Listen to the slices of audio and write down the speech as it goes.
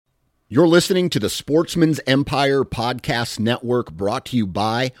You're listening to the Sportsman's Empire Podcast Network, brought to you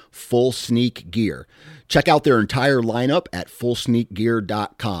by Full Sneak Gear. Check out their entire lineup at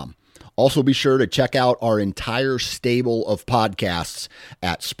fullsneakgear.com. Also be sure to check out our entire stable of podcasts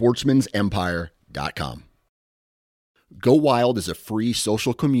at sportsmansempire.com. Go Wild is a free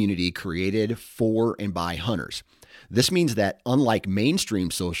social community created for and by hunters. This means that unlike mainstream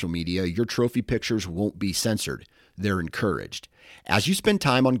social media, your trophy pictures won't be censored. They're encouraged. As you spend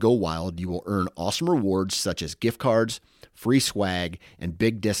time on Go Wild, you will earn awesome rewards such as gift cards, free swag, and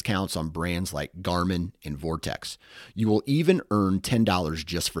big discounts on brands like Garmin and Vortex. You will even earn $10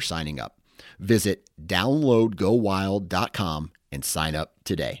 just for signing up. Visit downloadgowild.com and sign up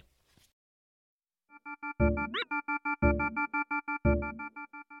today.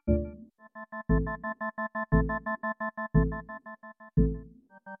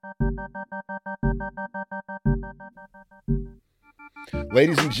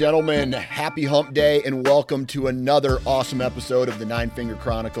 Ladies and gentlemen, happy hump day and welcome to another awesome episode of the Nine Finger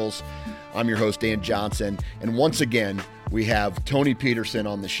Chronicles. I'm your host, Dan Johnson, and once again, we have Tony Peterson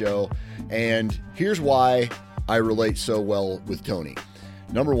on the show, and here's why I relate so well with Tony.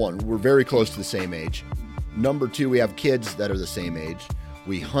 Number one, we're very close to the same age. Number two, we have kids that are the same age.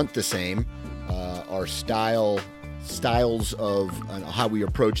 We hunt the same. Our styles of how we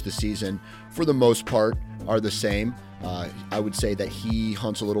approach the season, for the most part, are the same. I would say that he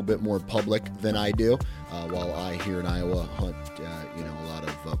hunts a little bit more public than I do, while I here in Iowa hunt, a lot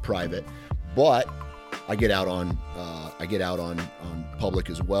of private. But I get out on public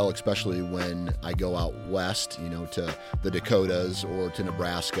as well, especially when I go out west, to the Dakotas or to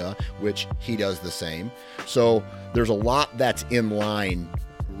Nebraska, which he does the same. So there's a lot that's in line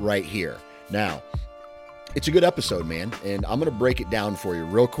right here. Now, it's a good episode, man, and I'm going to break it down for you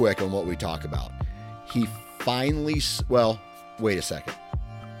real quick on what we talk about. He wait a second.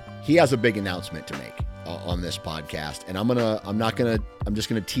 He has a big announcement to make on this podcast, and I'm just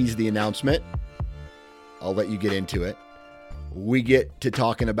going to tease the announcement. I'll let you get into it. We get to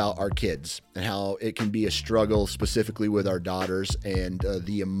talking about our kids and how it can be a struggle, specifically with our daughters and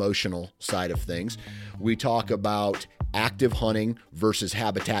the emotional side of things. We talk about active hunting versus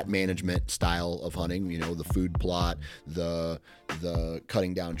habitat management style of hunting, the food plot, the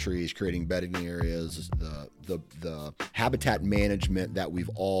cutting down trees, creating bedding areas, the habitat management that we've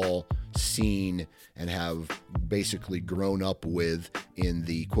all seen and have basically grown up with in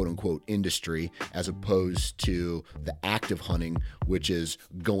the quote unquote industry, as opposed to the active hunting, which is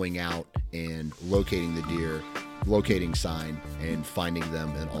going out and locating the deer, locating sign and finding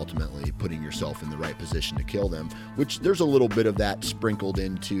them, and ultimately putting yourself in the right position to kill them, which there's a little bit of that sprinkled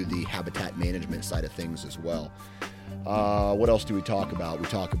into the habitat management side of things as well. What else do we talk about? We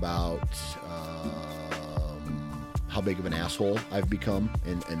talk about how big of an asshole I've become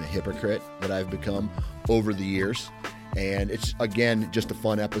and a hypocrite that I've become over the years. And it's, again, just a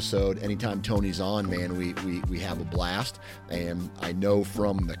fun episode. Anytime Tony's on, man, we have a blast. And I know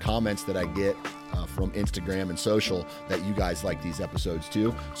from the comments that I get from Instagram and social that you guys like these episodes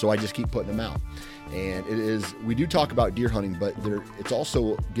too. So I just keep putting them out. And we do talk about deer hunting, but it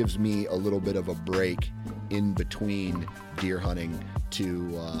also gives me a little bit of a break in between deer hunting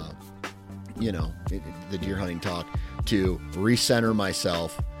to, the deer hunting talk, to recenter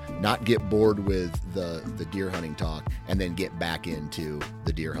myself, not get bored with the deer hunting talk, and then get back into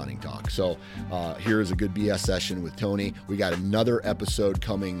the deer hunting talk. So here is a good BS session with Tony. We got another episode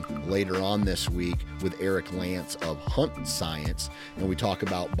coming later on this week with Eric Lance of Hunt Science, and we talk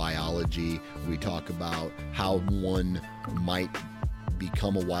about biology. We talk about how one might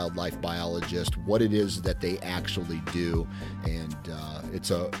become a wildlife biologist, what it is that they actually do, and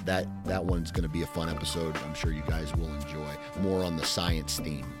that one's going to be a fun episode. I'm sure you guys will enjoy. More on the science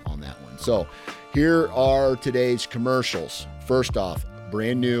theme on that one. So here are today's commercials. First off,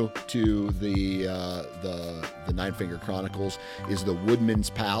 brand new to the Nine Finger Chronicles is the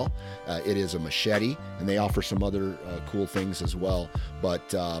Woodman's Pal. It is a machete, and they offer some other cool things as well. But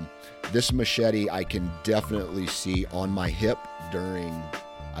this machete I can definitely see on my hip during,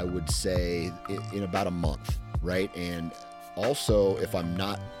 I would say, in about a month, right? And also, if I'm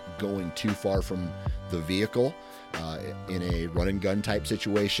not going too far from the vehicle, in a run and gun type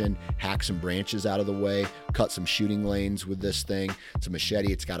situation, hack some branches out of the way, cut some shooting lanes with this thing. It's a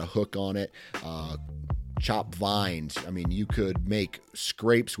machete. It's got a hook on it. Chop vines. I mean, you could make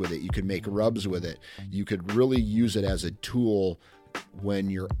scrapes with it. You could make rubs with it. You could really use it as a tool when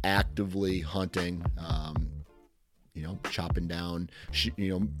you're actively hunting. Chopping down,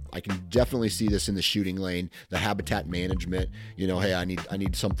 I can definitely see this in the shooting lane, the habitat management, hey, I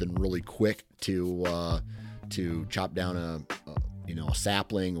need something really quick to chop down a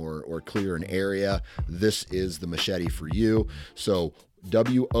sapling or clear an area, this is the machete for you. So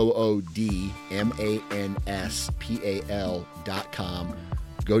WOODMANSPAL.com.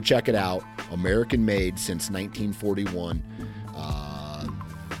 Go check it out. American made since 1941.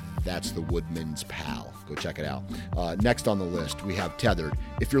 That's the Woodman's Pal. Go check it out. Next on the list, we have Tethered.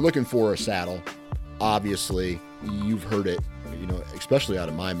 If you're looking for a saddle, obviously you've heard it, especially out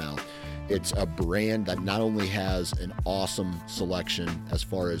of my mouth. It's a brand that not only has an awesome selection as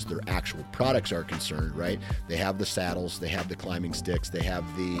far as their actual products are concerned, right? They have the saddles, they have the climbing sticks, they have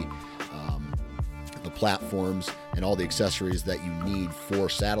the platforms and all the accessories that you need for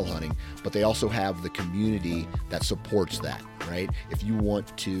saddle hunting, but they also have the community that supports that, right? If you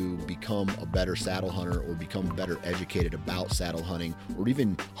want to become a better saddle hunter or become better educated about saddle hunting or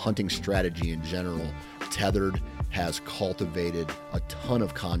even hunting strategy in general, Tethered has cultivated a ton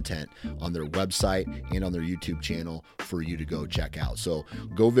of content on their website and on their YouTube channel for you to go check out. So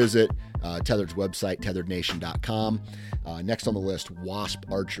go visit Tethered's website, tetherednation.com. Next on the list, Wasp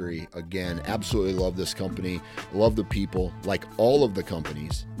Archery. Again, absolutely love this company. Love the people, like all of the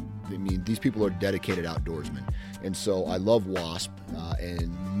companies. I mean, these people are dedicated outdoorsmen. And so I love Wasp,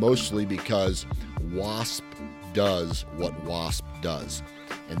 and mostly because Wasp does what Wasp does.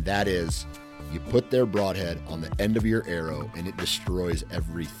 And that is, you put their broadhead on the end of your arrow and it destroys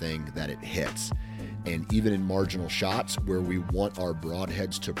everything that it hits. And even in marginal shots where we want our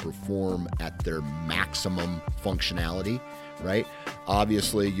broadheads to perform at their maximum functionality, right?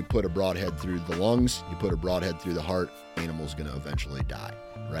 Obviously, you put a broadhead through the lungs, you put a broadhead through the heart, animal's going to eventually die,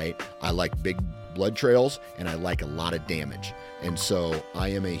 right? I like big blood trails and I like a lot of damage. And so I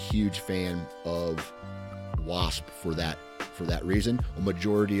am a huge fan of Wasp for that reason. A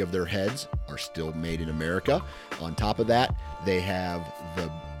majority of their heads are still made in America. On top of that, they have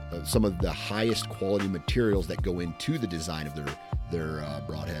some of the highest quality materials that go into the design of their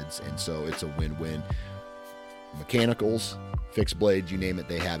broadheads, and so it's a win-win. Mechanicals, fixed blades, you name it,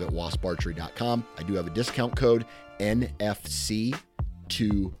 they have it. wasparchery.com. I do have a discount code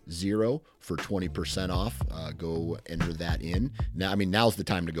NFC20 for 20% off. Go enter that in. Now's the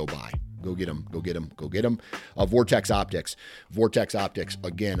time to go buy. Go get them. Vortex Optics. Vortex Optics,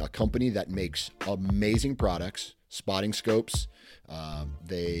 again, a company that makes amazing products, spotting scopes.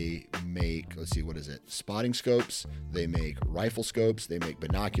 They make, spotting scopes. They make rifle scopes. They make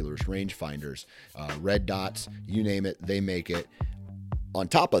binoculars, range finders, red dots, you name it, they make it. On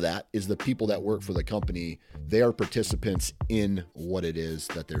top of that is the people that work for the company. They are participants in what it is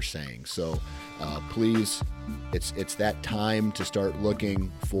that they're saying. So please, it's that time to start looking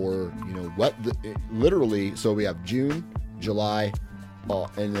for, literally. So we have June, July,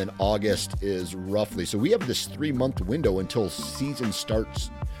 and then August is roughly. So we have this 3-month window until seasons start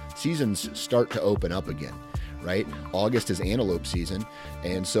to open up again. Right? August is antelope season.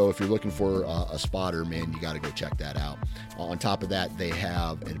 And so if you're looking for a spotter, man, you got to go check that out. On top of that, they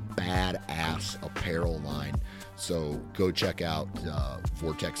have a badass apparel line. So go check out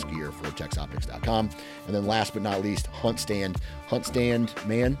Vortex Gear, vortexoptics.com. And then last but not least, Hunt Stand. Hunt Stand,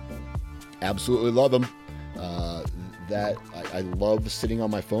 man, absolutely love them. I love sitting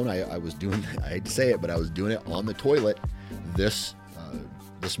on my phone. I was doing, I hate to say it, but I was doing it on the toilet this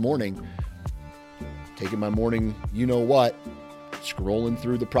morning. Taking my morning, scrolling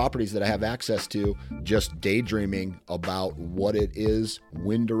through the properties that I have access to, just daydreaming about what it is,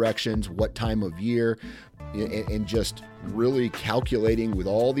 wind directions, what time of year, and just really calculating with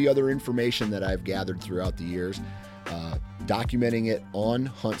all the other information that I've gathered throughout the years, documenting it on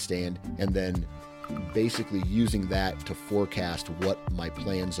Hunt Stand, and then basically using that to forecast what my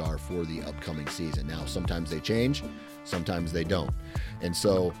plans are for the upcoming season. Now, sometimes they change, sometimes they don't. And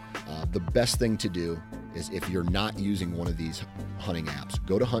so the best thing to do is, if you're not using one of these hunting apps,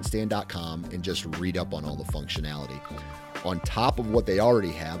 go to huntstand.com and just read up on all the functionality. On top of what they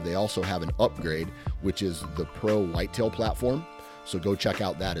already have, they also have an upgrade, which is the Pro Whitetail platform. So go check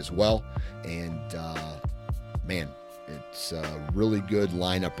out that as well. And man, it's a really good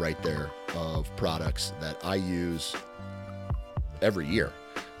lineup right there of products that I use every year,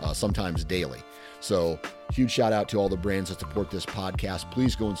 sometimes daily. So huge shout out to all the brands that support this podcast.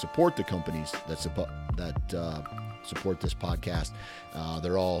 Please go and support the companies that support this podcast.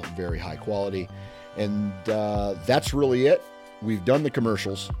 They're all very high quality. And that's really it. We've done the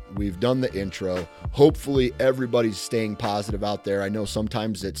commercials. We've done the intro. Hopefully everybody's staying positive out there. I know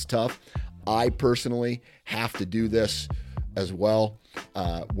sometimes it's tough. I personally have to do this as well,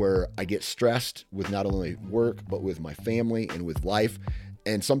 where I get stressed with not only work, but with my family and with life.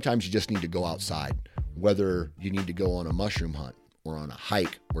 And sometimes you just need to go outside, whether you need to go on a mushroom hunt or on a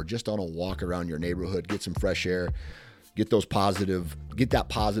hike or just on a walk around your neighborhood, get some fresh air. get that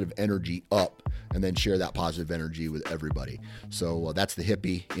positive energy up, and then share that positive energy with everybody. So that's the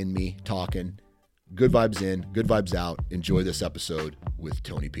hippie in me talking. Good vibes in, good vibes out. Enjoy this episode with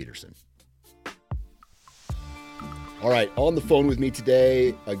Tony Peterson. All right, on the phone with me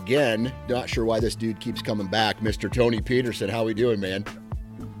today, again, not sure why this dude keeps coming back, Mr. Tony Peterson. How we doing, man?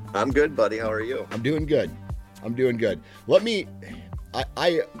 I'm good, buddy. How are you? I'm doing good. I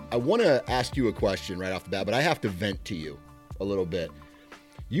want to ask you a question right off the bat, but I have to vent to you a little bit.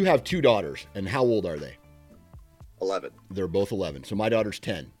 You have 2 daughters, and how old are they? 11. They're both 11. So my daughter's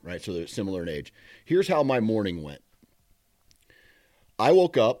 10, right? So they're similar in age. Here's how my morning went. I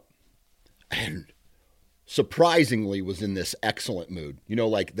woke up and surprisingly was in this excellent mood. You know,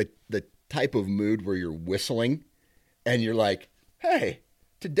 like the type of mood where you're whistling and you're like, hey,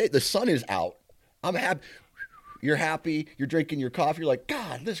 today the sun is out. I'm happy. You're happy. You're drinking your coffee. You're like,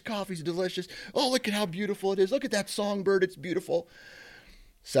 God, this coffee's delicious. Oh, look at how beautiful it is. Look at that songbird. It's beautiful.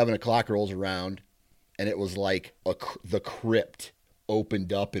 7 o'clock rolls around, and it was like the crypt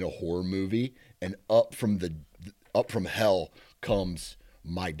opened up in a horror movie, and up from hell comes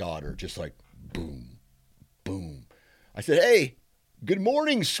my daughter, just like boom, boom. I said, hey, good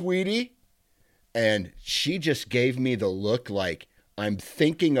morning, sweetie. And she just gave me the look like, I'm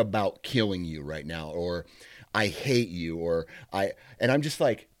thinking about killing you right now, or I hate you, and I'm just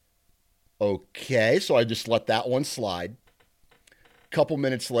like, okay. So I just let that one slide. Couple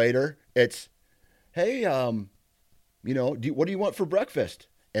minutes later, it's, hey, what do you want for breakfast?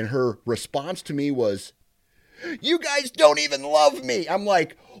 And her response to me was, you guys don't even love me. I'm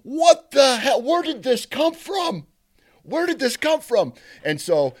like, what the hell? Where did this come from? And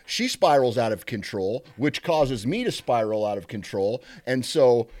so she spirals out of control, which causes me to spiral out of control. And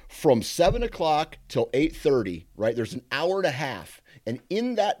so from 7 o'clock till 8:30, right, there's an hour and a half. And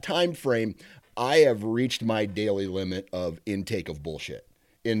in that time frame, I have reached my daily limit of intake of bullshit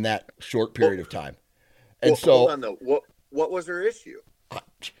in that short period of time. And so, hold on though. What was her issue?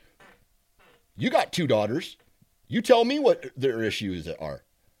 You got 2 daughters. You tell me what their issues are.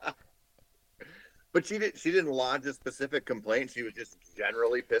 But she didn't lodge a specific complaint. She was just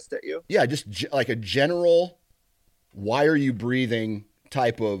generally pissed at you. Yeah, just like a general, why are you breathing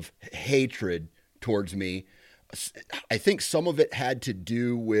type of hatred towards me. I think some of it had to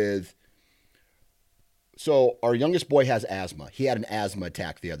do with, so our youngest boy has asthma. He had an asthma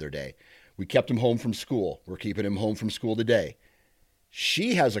attack the other day. We kept him home from school. We're keeping him home from school today.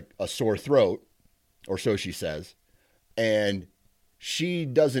 She has a sore throat, or so she says, and she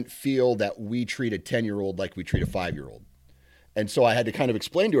doesn't feel that we treat a 10-year-old like we treat a 5-year-old. And so I had to kind of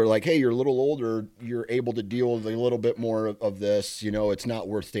explain to her, like, hey, you're a little older. You're able to deal with a little bit more of this. You know, it's not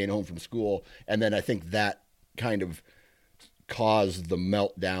worth staying home from school. And then I think that kind of caused the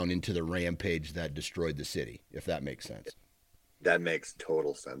meltdown into the rampage that destroyed the city, if that makes sense. That makes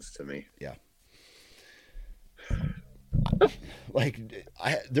total sense to me. Yeah. Like,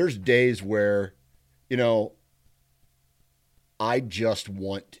 there's days where, you know, I just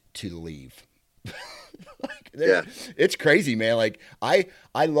want to leave. Yeah. It's crazy, man. Like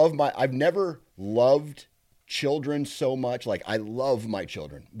I've never loved children so much. Like I love my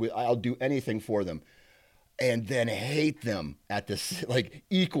children. I'll do anything for them, and then hate them at this, like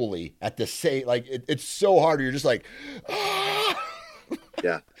equally at the same, like it's so hard. You're just like, ah!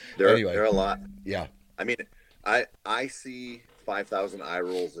 Yeah, Anyway. they're a lot. Yeah. I mean, I see 5,000 eye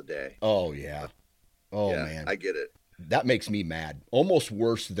rolls a day. Oh yeah. Oh yeah, man. I get it. That makes me mad. Almost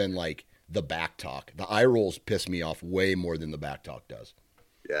worse than like the back talk. The eye rolls piss me off way more than the back talk does.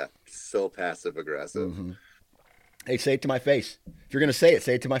 Yeah, so passive aggressive. Mm-hmm. Hey, say it to my face. If you're going to say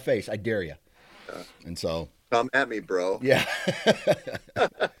it to my face. I dare you. And so. Come at me, bro. Yeah.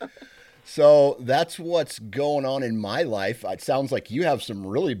 So that's what's going on in my life. It sounds like you have some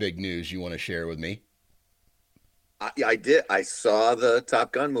really big news you want to share with me. I did. I saw the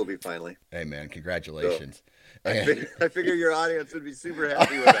Top Gun movie finally. Hey, man, congratulations. So, I figure your audience would be super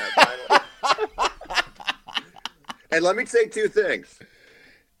happy with that finally. And let me say 2 things.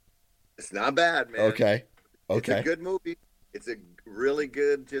 It's not bad, man. Okay. It's a good movie. It's a really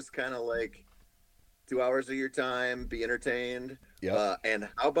good, just kind of like 2 hours of your time, be entertained. Yeah. And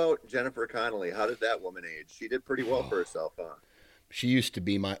how about Jennifer Connelly? How did that woman age? She did pretty well for herself, huh? She used to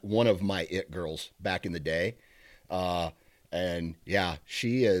be one of my it girls back in the day. And yeah,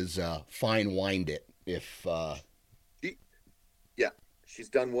 she is fine-wined it. She's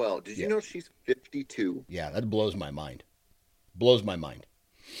done well. Did you know she's 52? Yeah, that blows my mind.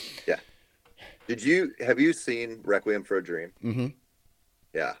 Yeah. Have you seen Requiem for a Dream? Mm-hmm.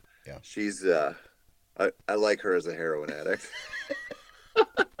 Yeah. Yeah. She's I like her as a heroin addict.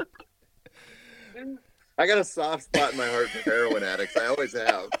 I got a soft spot in my heart for heroin addicts. I always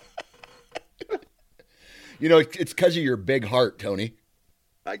have. You know, it's because of your big heart, Tony.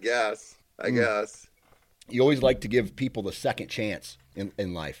 I guess. I guess. You always like to give people the second chance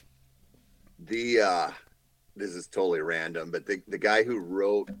in life. This is totally random, but the guy who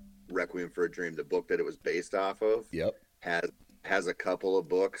wrote Requiem for a Dream, the book that it was based off of, Yep. has a couple of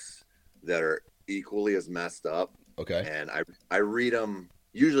books that are equally as messed up. Okay. And I read them.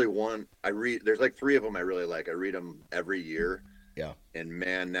 Usually there's like three of them I really like. I read them every year. Yeah. And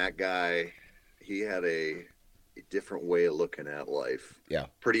man, that guy, he had a different way of looking at life. Yeah.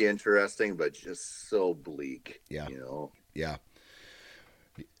 Pretty interesting, but just so bleak. Yeah. You know? Yeah.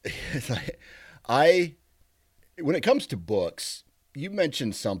 When it comes to books, you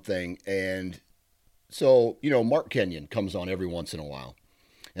mentioned something, and so, Mark Kenyon comes on every once in a while,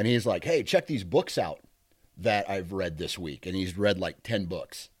 and he's like, hey, check these books out that I've read this week. And he's read like 10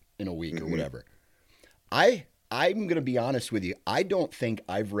 books in a week or whatever. I'm going to be honest with you. I don't think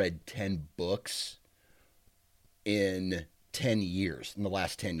I've read 10 books in 10 years, in the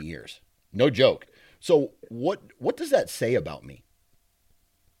last 10 years. No joke. So what does that say about me?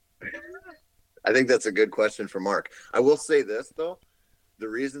 I think that's a good question for Mark. I will say this, though. The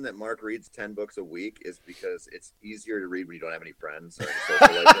reason that Mark reads 10 books a week is because it's easier to read when you don't have any friends or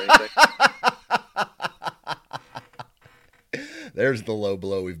social life or anything. There's the low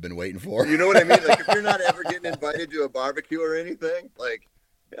blow we've been waiting for. You know what I mean? Like, if you're not ever getting invited to a barbecue or anything, like,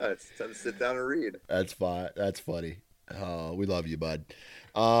 yeah, it's time to sit down and read. That's fine. That's funny. We love you, bud.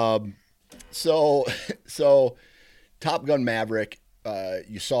 So Top Gun Maverick,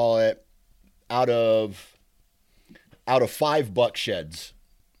 you saw it. Out of 5 buck sheds,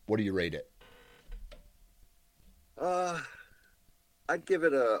 what do you rate it? I'd give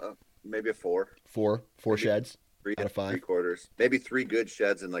it maybe a 4. 4 maybe sheds 3 out of 5. 3/4. Maybe 3 good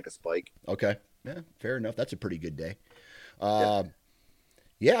sheds and like a spike. Okay, yeah, fair enough. That's a pretty good day. Yeah.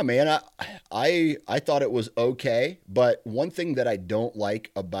 Yeah, man, I thought it was okay, but one thing that I don't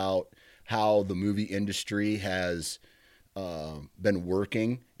like about how the movie industry has been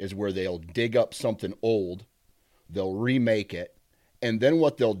working is where they'll dig up something old, they'll remake it, and then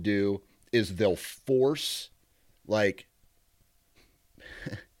what they'll do is they'll force, like,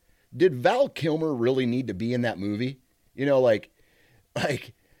 did Val Kilmer really need to be in that movie? I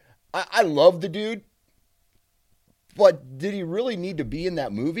love the dude, but did he really need to be in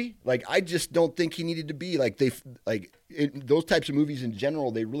that movie? Like, I just don't think he needed to be. Like, those types of movies in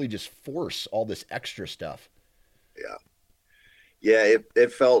general, they really just force all this extra stuff. Yeah. Yeah,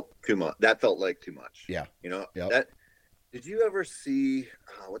 it felt too much. That felt like too much. Yeah. That. Did you ever see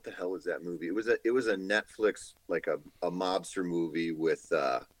what the hell was that movie? It was a Netflix, like a mobster movie with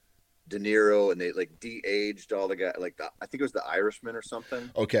De Niro, and they like de-aged all the guys. I think it was The Irishman or something.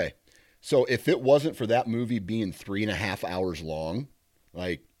 Okay. So if it wasn't for that movie being 3.5 hours long,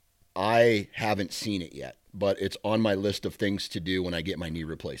 like, I haven't seen it yet, but it's on my list of things to do when I get my knee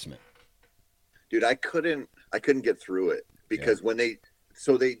replacement. Dude, I couldn't get through it because when they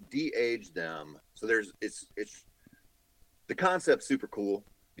de-aged them. So it's the concept's super cool.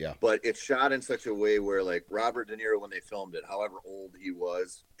 Yeah. But it's shot in such a way where, like, Robert De Niro, when they filmed it, however old he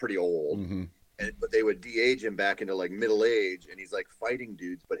was, pretty old. Mm-hmm. But they would de-age him back into like middle age, and he's like fighting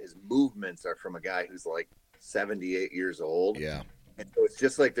dudes, but his movements are from a guy who's like 78 years old. Yeah. And so it's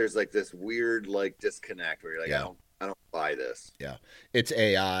just like there's like this weird like disconnect where you're like, I don't buy this. Yeah. It's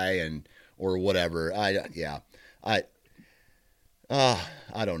AI or whatever. I don't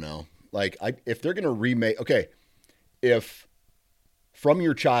know. Like, if they're gonna remake, okay, if from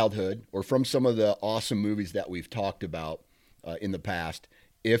your childhood or from some of the awesome movies that we've talked about in the past,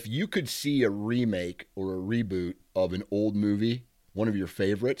 if you could see a remake or a reboot of an old movie, one of your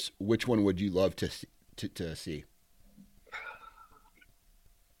favorites, which one would you love to see?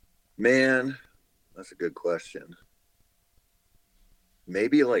 Man, that's a good question.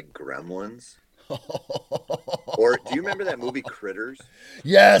 Maybe like Gremlins. Or do you remember that movie Critters?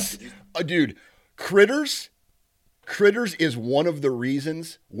 Yes. Dude, Critters is one of the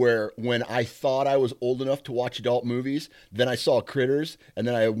reasons where when I thought I was old enough to watch adult movies, then I saw Critters, and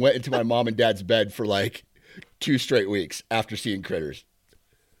then I went into my mom and dad's bed for like 2 straight weeks after seeing Critters.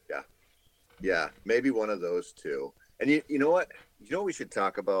 Yeah. Yeah, maybe one of those two. And you know what? You know what we should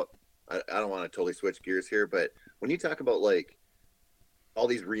talk about? I don't want to totally switch gears here, but when you talk about like all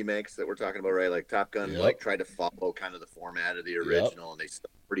these remakes that we're talking about, right? Like Top Gun, like tried to follow kind of the format of the original, and they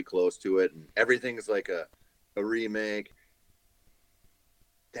stuck pretty close to it, and everything's like a remake.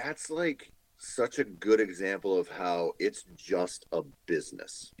 That's like such a good example of how it's just a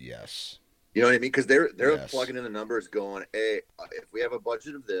business. Yes. You know what I mean? Because they're plugging in the numbers going, hey, if we have a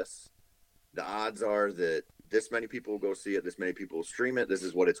budget of this, the odds are that this many people will go see it, this many people will stream it, this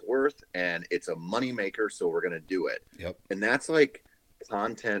is what it's worth, and it's a money maker, so we're going to do it. Yep. And that's like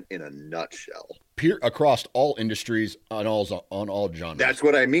content in a nutshell. Across all industries, on all genres. That's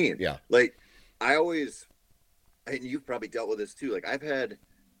what I mean. Yeah. Like, I always, and you've probably dealt with this too. Like, I've had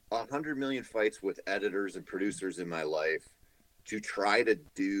 100 million fights with editors and producers in my life to try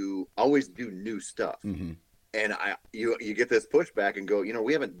to always do new stuff. Mm-hmm. And you get this pushback and go,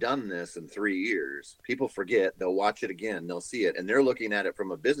 we haven't done this in 3 years. People forget, they'll watch it again, they'll see it. And they're looking at it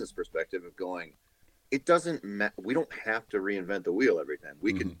from a business perspective of going, it doesn't matter. We don't have to reinvent the wheel every time.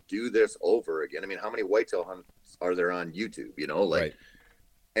 We can do this over again. I mean, how many whitetail hunts are there on YouTube, right.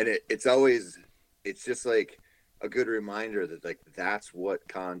 And it's just like a good reminder that like, that's what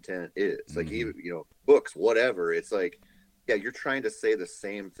content is. Like, even, books, whatever. It's like, yeah, you're trying to say the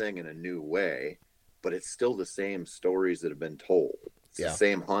same thing in a new way, but it's still the same stories that have been told. It's the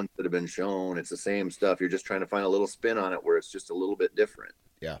same hunts that have been shown. It's the same stuff. You're just trying to find a little spin on it where it's just a little bit different.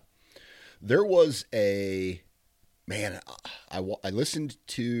 Yeah. There was I listened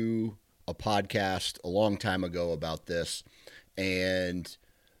to a podcast a long time ago about this, and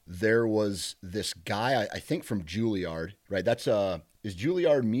there was this guy, I think from Juilliard, right? Is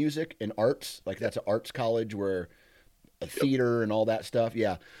Juilliard music and arts? Like, that's an arts college where a theater and all that stuff.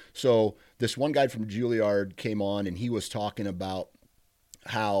 Yeah. So this one guy from Juilliard came on, and he was talking about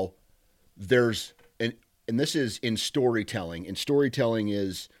how there's, and this is in storytelling, and storytelling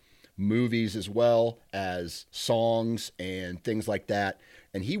is movies as well as songs and things like that.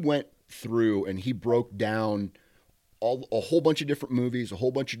 And he went through and he broke down a whole bunch of different movies, a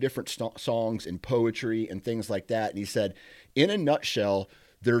whole bunch of different songs and poetry and things like that. And he said, in a nutshell,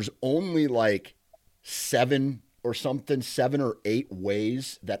 there's only like 7 or 8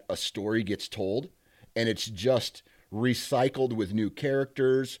 ways that a story gets told. And it's just recycled with new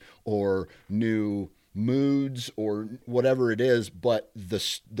characters or new moods or whatever it is. But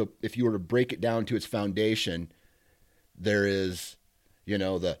if you were to break it down to its foundation, there is,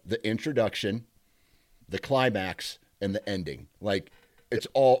 the introduction, the climax, and the ending. Like, it's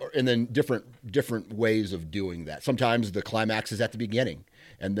all, and then different ways of doing that. Sometimes the climax is at the beginning,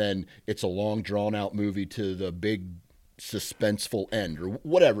 and then it's a long drawn out movie to the big suspenseful end, or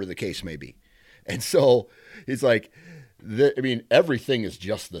whatever the case may be. And so it's like, everything is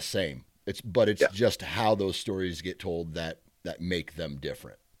just the same. It's just how those stories get told that make them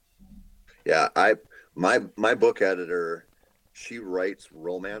different. Yeah. My book editor, she writes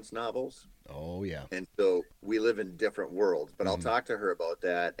romance novels. Oh yeah. And so we live in different worlds, but I'll talk to her about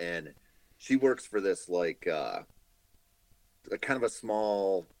that. And she works for this, like, kind of a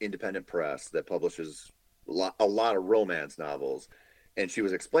small independent press that publishes a lot of romance novels. And she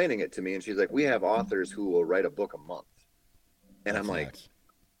was explaining it to me, and she's like, we have authors who will write a book a month. And I'm like,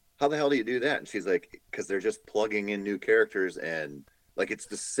 how the hell do you do that? And she's like, because they're just plugging in new characters, and like, it's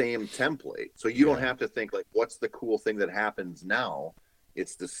the same template. So you don't have to think like, what's the cool thing that happens now?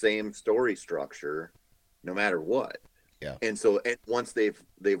 It's the same story structure no matter what. Yeah. And so once they've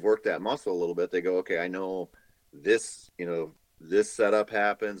worked that muscle a little bit, they go, okay, I know this, this setup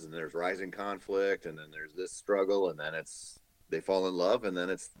happens, and there's rising conflict, and then there's this struggle, and then they fall in love, and then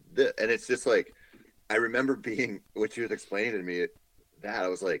it's this. And it's just like, I remember what you was explaining to me, that I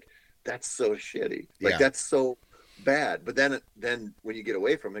was like, that's so shitty. Like, that's so bad. But then when you get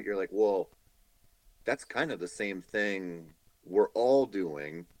away from it, you're like, well, that's kind of the same thing we're all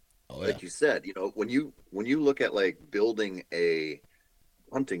doing. Like you said, when you look at like building a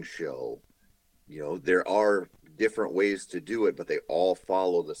hunting show, there are different ways to do it, but they all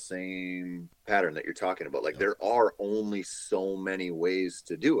follow the same pattern that you're talking about. Like, there are only so many ways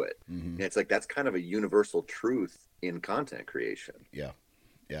to do it. And it's like, that's kind of a universal truth in content creation. Yeah,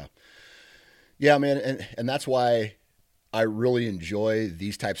 man. And that's why I really enjoy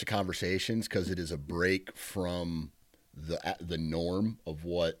these types of conversations, because it is a break from the norm of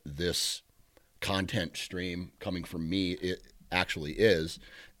what this content stream coming from me it actually is.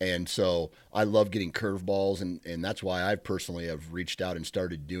 And so I love getting curveballs, and that's why I personally have reached out and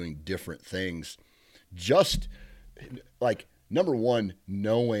started doing different things. Just like, number one,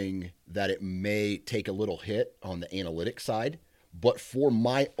 knowing that it may take a little hit on the analytics side, but for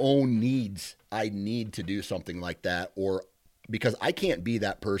my own needs, I need to do something like that, or because I can't be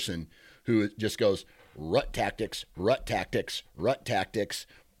that person who just goes rut tactics,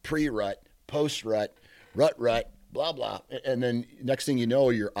 pre-rut, post-rut, rut, blah, blah. And then next thing you know,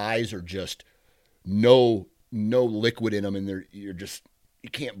 your eyes are just no liquid in them, and you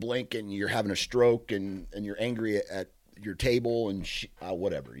can't blink, and you're having a stroke, and you're angry at your table and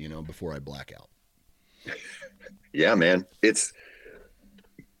whatever, before I black out. Yeah, man.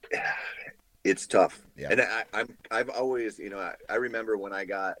 It's tough. Yeah. And I've always, I remember when I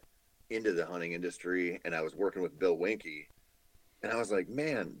got into the hunting industry and I was working with Bill Winke, and I was like,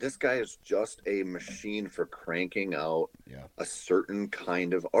 man, this guy is just a machine for cranking out Yeah. a certain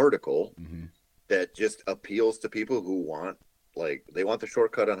kind of article Mm-hmm. that just appeals to people who want, like, they want the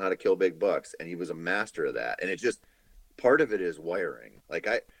shortcut on how to kill big bucks. And he was a master of that. And it just, part of it is wiring. Like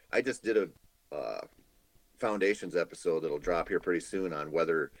I just did a foundations episode that'll drop here pretty soon on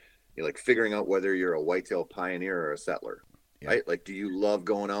whether you're like figuring out whether you're a whitetail pioneer or a settler. Yeah. Right? Like, do you love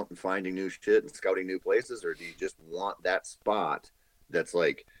going out and finding new shit and scouting new places, or do you just want that spot that's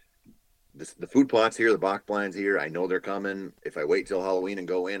like, the food plot's here, the box blind's here, I know they're coming. If I wait till Halloween and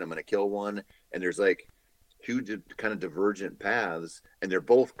go in, I'm going to kill one. And there's like two kind of divergent paths, and they're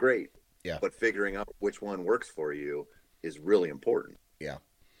both great. Yeah. But figuring out which one works for you is really important. Yeah.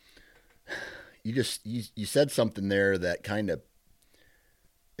 You said something there that kind of,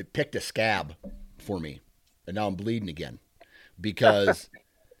 it picked a scab for me, and now I'm bleeding again because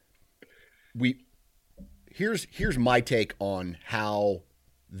here's my take on how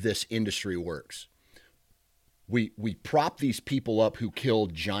this industry works. We prop these people up who kill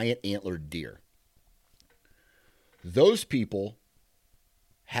giant antlered deer. Those people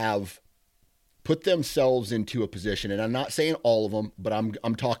have put themselves into a position, and I'm not saying all of them, but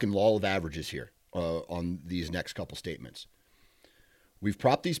I'm talking law of averages here on these next couple statements. We've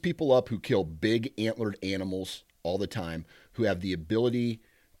propped these people up who kill big antlered animals all the time, who have the ability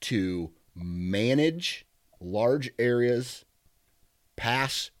to manage large areas,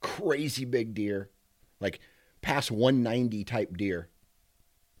 pass crazy big deer, like pass 190 type deer.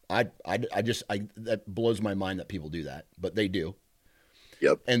 That blows my mind that people do that, but they do.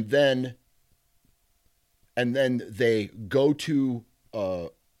 Yep. And then they go to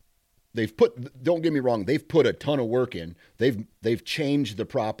don't get me wrong, they've put a ton of work in. They've changed the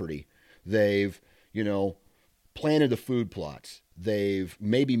property. They've, planted the food plots. They've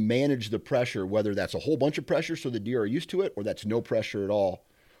maybe managed the pressure, whether that's a whole bunch of pressure so the deer are used to it, or that's no pressure at all,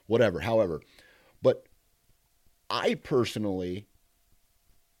 whatever, however. But I personally,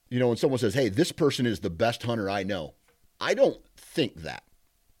 when someone says, hey, this person is the best hunter I know, I don't think that.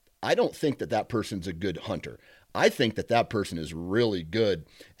 I don't think that person's a good hunter. I think that person is really good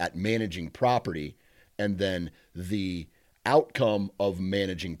at managing property, and then the outcome of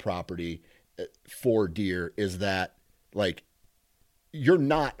managing property for deer is that, like, you're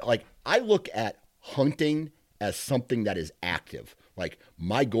not, like, I look at hunting as something that is active. Like,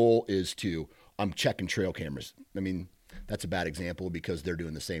 my goal is I'm checking trail cameras. I mean, that's a bad example because they're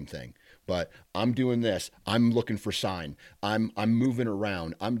doing the same thing. But I'm doing this. I'm looking for sign. I'm moving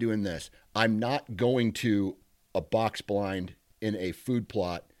around. I'm doing this. I'm not going to a box blind in a food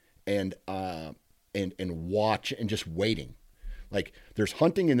plot and watch and just waiting. Like, there's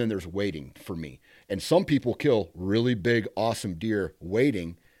hunting and then there's waiting for me. And some people kill really big, awesome deer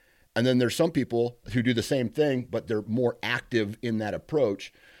waiting. And then there's some people who do the same thing, but they're more active in that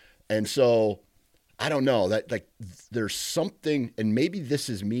approach. And so I don't know, that, like, there's something, and maybe this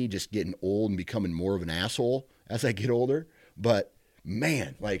is me just getting old and becoming more of an asshole as I get older, but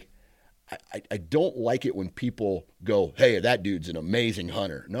man, like, I don't like it when people go, hey, that dude's an amazing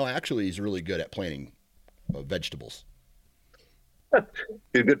hunter. No, actually, he's really good at planting vegetables.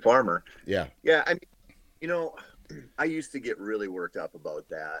 He's a good farmer. Yeah. Yeah. I mean, I used to get really worked up about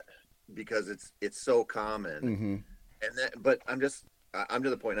that because it's so common. Mm-hmm. But I'm to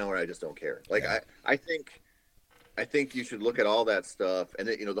the point now where I just don't care. Like, yeah. I think you should look at all that stuff. And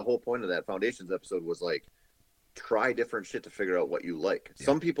the whole point of that foundations episode was like, try different shit to figure out what you like. Yeah.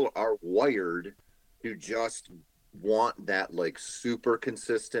 Some people are wired to just want that, like, super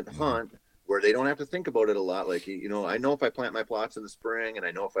consistent hunt where they don't have to think about it a lot. Like, I know if I plant my plots in the spring, and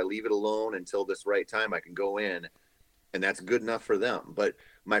I know if I leave it alone until this right time, I can go in, and that's good enough for them. But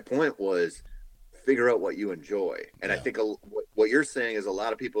my point was, figure out what you enjoy. And yeah. I think what you're saying is a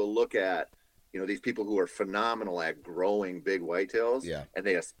lot of people look at, these people who are phenomenal at growing big whitetails, yeah. and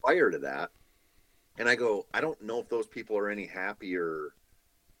they aspire to that. And I go, I don't know if those people are any happier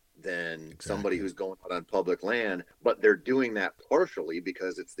than somebody who's going out on public land, but they're doing that partially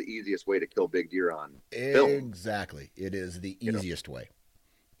because it's the easiest way to kill big deer on film. Exactly. It is the easiest way.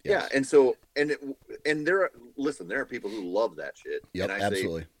 Yes. Yeah. And so, there are people who love that shit. Yep, and I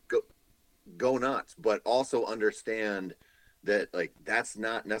absolutely. Say, go nuts, but also understand that, like, that's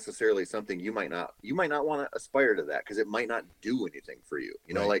not necessarily something you might not want to aspire to that, because it might not do anything for you.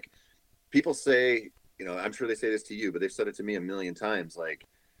 Right. Like, people say, I'm sure they say this to you, but they've said it to me a million times. Like,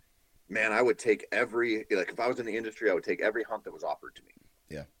 man, I would take if I was in the industry, I would take every hunt that was offered to me.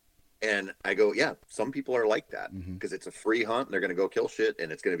 Yeah. And I go, yeah, some people are like that because it's a free hunt and they're going to go kill shit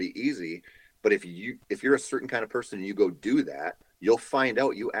and it's going to be easy. But if you're a certain kind of person and you go do that, you'll find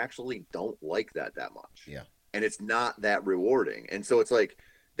out you actually don't like that much. Yeah. And it's not that rewarding. And so it's like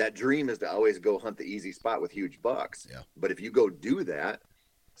that dream is to always go hunt the easy spot with huge bucks. Yeah. But if you go do that,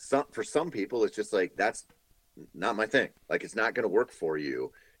 for some people, it's just like, that's not my thing. Like, it's not going to work for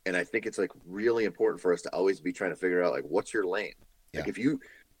you. And I think it's like really important for us to always be trying to figure out, like, what's your lane? Yeah. Like,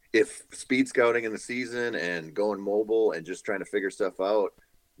 if speed scouting in the season and going mobile and just trying to figure stuff out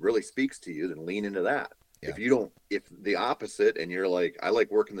really speaks to you, then lean into that. Yeah. If the opposite, and you're like, I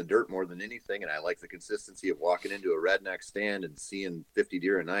like working the dirt more than anything, and I like the consistency of walking into a redneck stand and seeing 50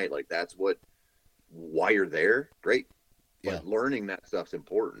 deer a night, like that's why you're there. Great. But Yeah. learning that stuff's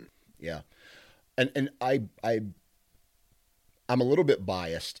important. Yeah. And I'm a little bit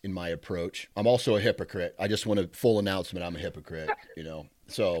biased in my approach. I'm also a hypocrite. I just want a full announcement. I'm a hypocrite,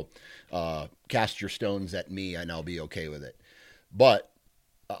 So cast your stones at me and I'll be okay with it. But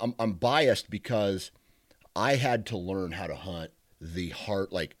I'm biased because I had to learn how to hunt the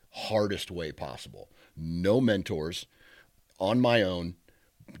hardest way possible. No mentors, on my own,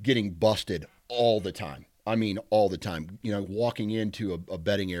 getting busted all the time. I mean, all the time. Walking into a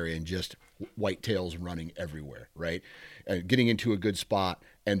bedding area and just whitetails running everywhere, right? And getting into a good spot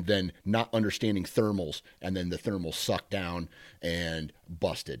and then not understanding thermals, and then the thermals suck down and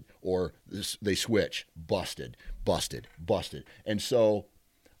busted, or they switch, busted. And so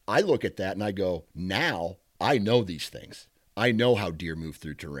I look at that and I go, now I know these things. I know how deer move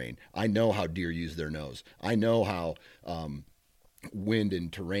through terrain. I know how deer use their nose. I know how wind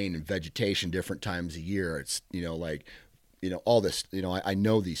and terrain and vegetation different times a year. It's, all this, I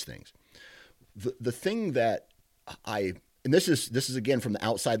know these things. The thing that and this is again from the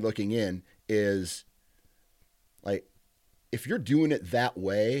outside looking in, is like, if you're doing it that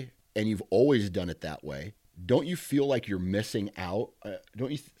way and you've always done it that way, don't you feel like you're missing out?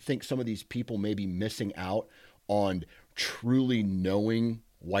 Don't you think some of these people may be missing out on truly knowing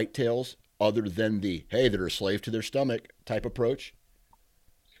whitetails, other than the, hey, they're a slave to their stomach type approach?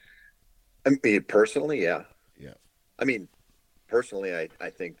 I mean, personally, yeah. Yeah. I mean, personally, I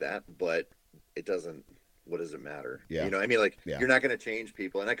think that, but it doesn't, what does it matter? Yeah. I mean, like, yeah. You're not going to change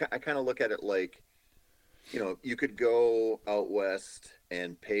people. And I kind of look at it like, you could go out west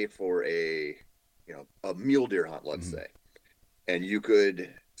and pay for a mule deer hunt, let's say, and you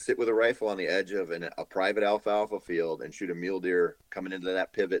could sit with a rifle on the edge of a private alfalfa field and shoot a mule deer coming into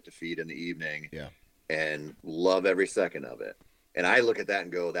that pivot to feed in the evening. Yeah. And love every second of it. And I look at that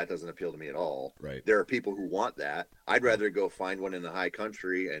and go, that doesn't appeal to me at all. Right. There are people who want that. I'd rather go find one in the high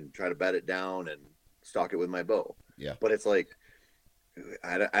country and try to bed it down and stalk it with my bow. Yeah. But it's like,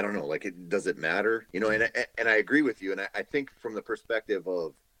 I don't know, like, does it matter? And I agree with you. And I think from the perspective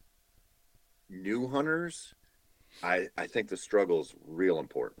of new hunters, I think the struggle's real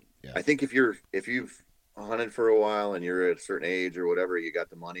important. Yeah. I think if you've hunted for a while and you're at a certain age or whatever, you got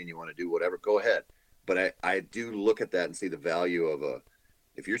the money and you want to do whatever, go ahead. But I do look at that and see the value of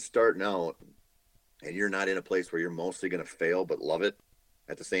if you're starting out and you're not in a place where you're mostly going to fail but love it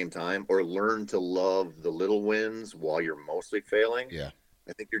at the same time, or learn to love the little wins while you're mostly failing. Yeah.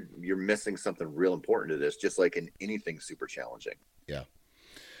 I think you're missing something real important to this, just like in anything super challenging. Yeah.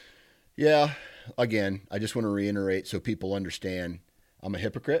 Yeah. Again, I just want to reiterate so people understand, I'm a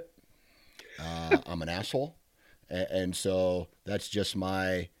hypocrite. I'm an asshole. And so that's just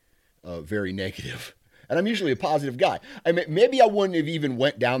my very negative. And I'm usually a positive guy. I mean, maybe I wouldn't have even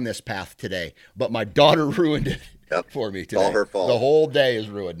went down this path today, but my daughter ruined it for me today. It's all her fault. The whole day is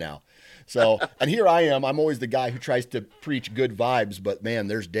ruined now. So, and here I am. I'm always the guy who tries to preach good vibes, but man,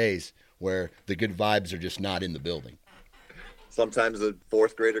 there's days where the good vibes are just not in the building. Sometimes the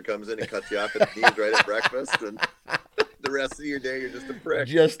fourth grader comes in and cuts you off at the knees right at breakfast, and the rest of your day you're just a prick.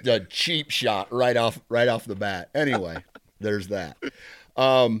 Just a cheap shot right off the bat. Anyway, there's that.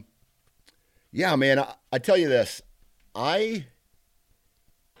 Yeah, man, I tell you this, I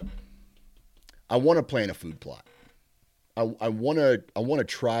want to plant a food plot. I want to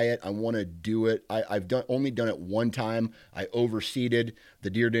try it. I want to do it. I've only done it one time. I overseeded. The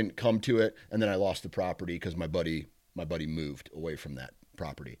deer didn't come to it, and then I lost the property because my buddy moved away from that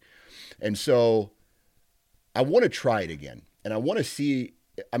property. And so I want to try it again. And I want to see,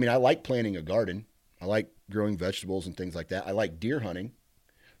 I mean, I like planting a garden. I like growing vegetables and things like that. I like deer hunting.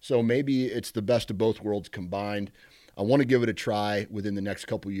 So maybe it's the best of both worlds combined. I want to give it a try within the next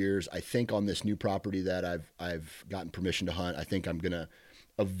couple of years. I think on this new property that I've gotten permission to hunt, I think I'm going to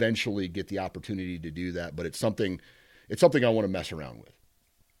eventually get the opportunity to do that, but it's something I want to mess around with.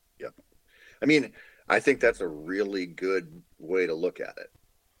 Yep. I mean, I think that's a really good way to look at it,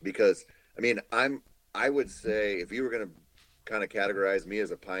 because I mean, I would say if you were going to kind of categorize me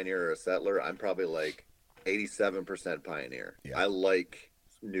as a pioneer or a settler, I'm probably like 87% pioneer. Yeah. I like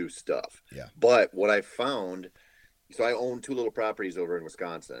new stuff. Yeah. But what I found, so I own two little properties over in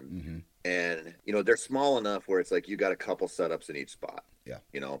Wisconsin, Mm-hmm. and they're small enough where it's like you got a couple setups in each spot. Yeah.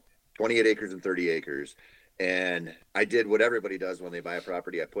 28 acres and 30 acres. And I did what everybody does when they buy a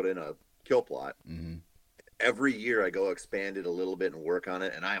property. I put in a kill plot. Mm-hmm. Every year I go expand it a little bit and work on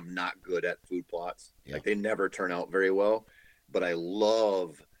it. And I am not good at food plots. Yeah. Like they never turn out very well. But I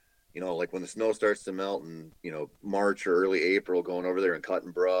love, like when the snow starts to melt in, March or early April, going over there and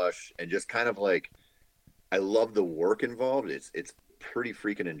cutting brush and just kind of like, I love the work involved. It's pretty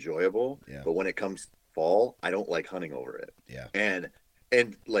freaking enjoyable. Yeah. But when it comes fall, I don't like hunting over it. Yeah. And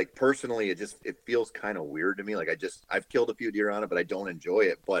like personally, it feels kind of weird to me. Like I've killed a few deer on it, but I don't enjoy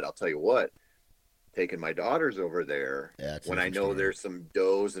it. But I'll tell you what, taking my daughters over there, when I know there's some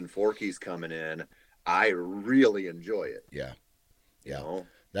does and forkies coming in, I really enjoy it. Yeah. Yeah.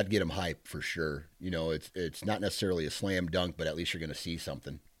 That'd get them hyped for sure. It's not necessarily a slam dunk, but at least you're going to see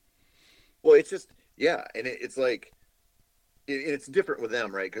something. Well, it's just, yeah. And it's like, it's different with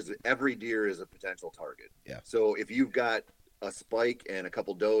them, right? Because every deer is a potential target. Yeah. So if you've got a spike and a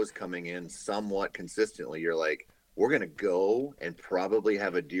couple does coming in somewhat consistently, you're like, we're going to go and probably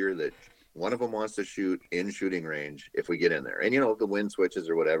have a deer that one of them wants to shoot in shooting range if we get in there. And, the wind switches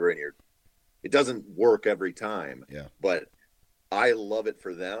or whatever, and it doesn't work every time. Yeah. But I love it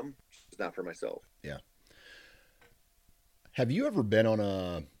for them. It's not for myself. Yeah. Have you ever been on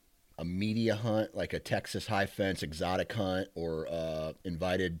a media hunt, like a Texas high fence exotic hunt, or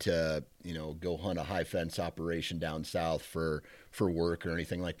invited to go hunt a high fence operation down south for work or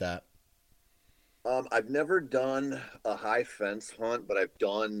anything like that? I've never done a high fence hunt, but I've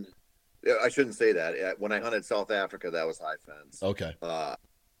done. I shouldn't say that. When I hunted South Africa, that was high fence. Okay.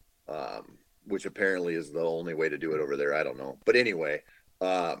 Which apparently is the only way to do it over there. I don't know, but anyway,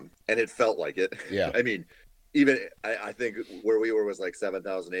 and it felt like it. Yeah. I mean, even I think where we were was like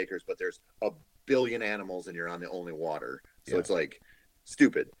 7,000 acres, but there's a billion animals and you're on the only water. So It's like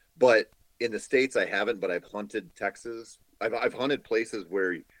stupid. But in the States, I haven't, but I've hunted Texas. I've hunted places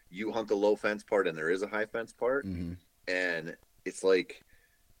where you hunt the low fence part and there is a high fence part. Mm-hmm. And it's like,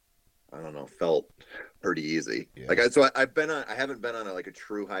 I don't know, felt pretty easy. Yeah. Like, I haven't been on a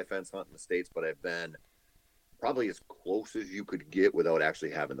true high fence hunt in the States, but I've been probably as close as you could get without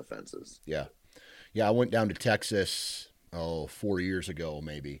actually having the fences. Yeah. Yeah, I went down to Texas, 4 years ago,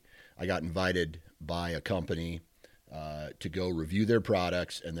 maybe. I got invited by a company to go review their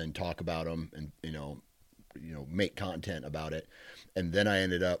products and then talk about them and, make content about it. And then I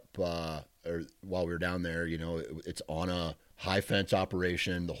ended up, while we were down there, it's on a high fence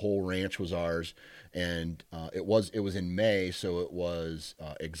operation. The whole ranch was ours. And it was in May, so it was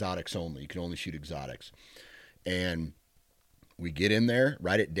exotics only. You can only shoot exotics. And we get in there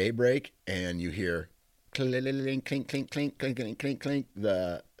right at daybreak, and you hear clink, clink, clink, clink, clink, clink, clink, clink.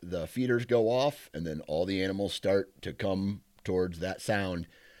 The feeders go off, and then all the animals start to come towards that sound.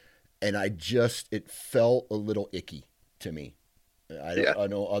 And it felt a little icky to me. I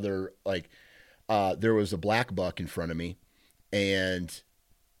know other, there was a black buck in front of me, and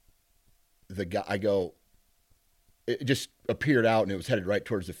the guy, it just appeared out, and it was headed right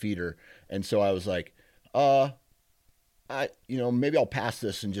towards the feeder. And so I was like, maybe I'll pass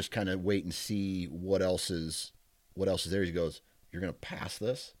this and just kind of wait and see what else is there. He goes, "You're going to pass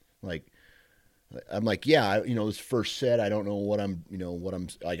this?" I'm like, yeah, this first set, I don't know what I'm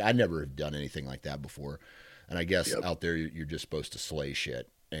like. I never have done anything like that before. And I guess out there, you're just supposed to slay shit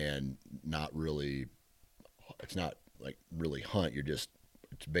and not really, it's not like really hunt. It's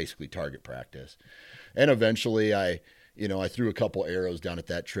basically target practice. And eventually I threw a couple arrows down at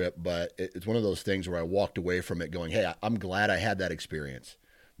that trip, but it's one of those things where I walked away from it going, hey, I'm glad I had that experience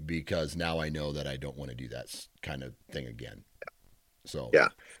because now I know that I don't want to do that kind of thing again. So, yeah,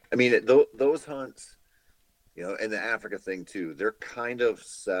 I mean, those hunts, and the Africa thing too, they're kind of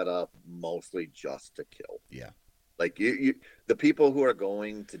set up mostly just to kill. Yeah. Like the people who are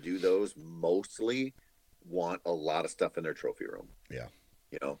going to do those mostly want a lot of stuff in their trophy room. Yeah.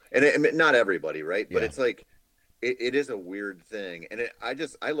 And not everybody, right? But yeah. It's like, it is a weird thing. And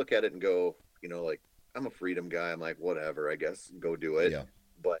I look at it and go, like, I'm a freedom guy. I'm like, whatever, I guess, go do it. Yeah.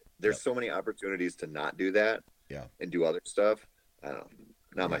 But there's so many opportunities to not do that. Yeah. And do other stuff. I don't know.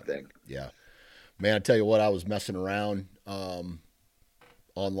 Not my thing. Yeah. Man, I tell you what, I was messing around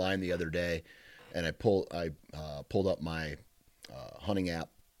online the other day, and I pulled up my hunting app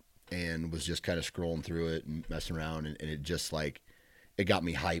and was just kind of scrolling through it and messing around, and it just it got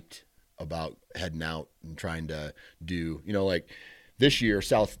me hyped about heading out and trying to do, this year,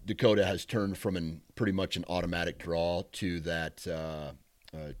 South Dakota has turned from pretty much an automatic draw to that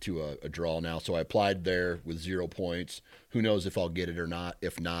to a draw now. So I applied there with 0 points. Who knows if I'll get it or not?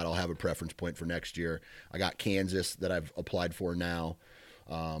 If not, I'll have a preference point for next year. I got Kansas that I've applied for now.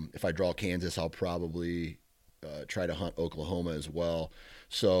 If I draw Kansas, I'll probably try to hunt Oklahoma as well.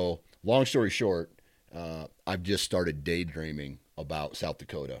 So long story short, I've just started daydreaming about South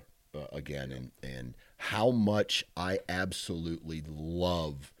Dakota again, and how much I absolutely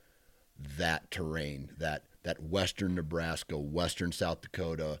love that terrain, that western Nebraska, western South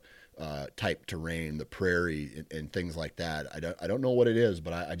Dakota type terrain, the prairie and things like that. I don't know what it is,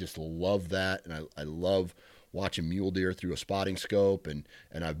 but I just love that, and I love watching mule deer through a spotting scope, and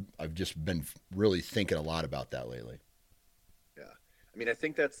I've just been really thinking a lot about that lately. Yeah, I mean, I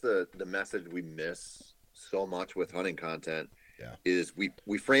think that's the message we miss so much with hunting content. Yeah, is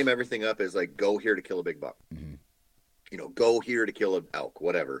we frame everything up as like, go here to kill a big buck, mm-hmm. Go here to kill an elk,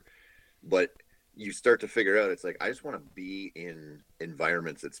 whatever. But you start to figure out, it's like, I just want to be in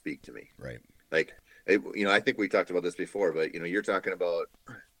environments that speak to me. Right. Like, I think we talked about this before, but you're talking about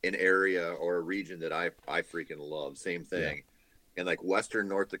an area or a region that I freaking love. Same thing. Yeah. And like Western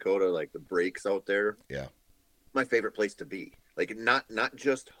North Dakota, like the breaks out there. Yeah. My favorite place to be. Like not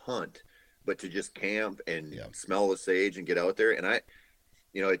just hunt, but to just camp and smell the sage and get out there. And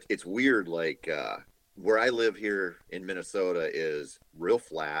it's weird. Like where I live here in Minnesota is real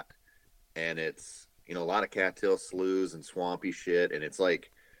flat, and it's, a lot of cattail sloughs and swampy shit. And it's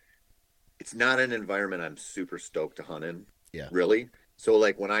like, it's not an environment I'm super stoked to hunt in. Yeah. Really. So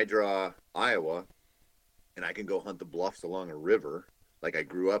like when I draw Iowa and I can go hunt the bluffs along a river, like I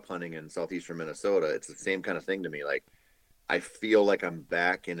grew up hunting in southeastern Minnesota, it's the same kind of thing to me. Like I feel like I'm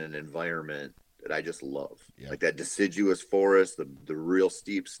back in an environment that I just love. Yeah. Like that deciduous forest, the real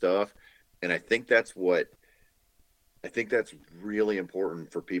steep stuff. And I think that's really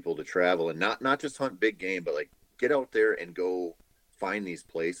important for people to travel and not just hunt big game, but like get out there and go find these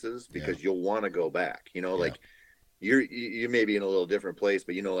places, because you'll want to go back, like you may be in a little different place,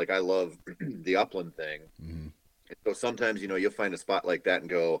 but like I love the upland thing. Mm-hmm. So sometimes, you'll find a spot like that and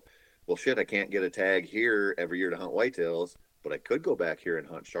go, well, shit, I can't get a tag here every year to hunt whitetails, but I could go back here and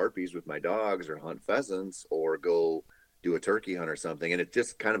hunt Sharpies with my dogs, or hunt pheasants, or go do a turkey hunt or something. And it's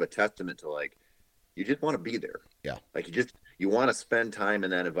just kind of a testament to like, you just want to be there. Yeah. Like you want to spend time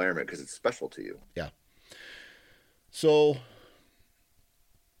in that environment because it's special to you. Yeah. So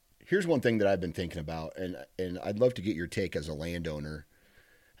here's one thing that I've been thinking about, and I'd love to get your take as a landowner.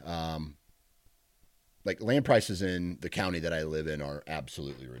 Like land prices in the county that I live in are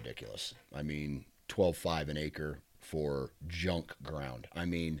absolutely ridiculous. I mean, $12.5 an acre for junk ground. I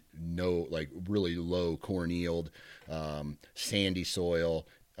mean, no, like really low corn yield, sandy soil.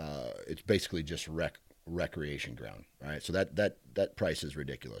 It's basically just recreation ground, right? So that price is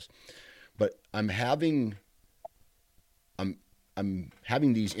ridiculous. But I'm having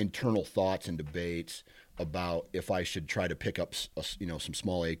these internal thoughts and debates about if I should try to pick up some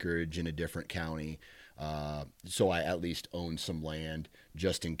small acreage in a different county, so I at least own some land,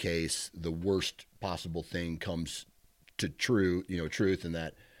 just in case the worst possible thing comes to truth, and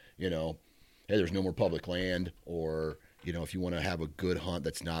that, hey, there's no more public land, or if you want to have a good hunt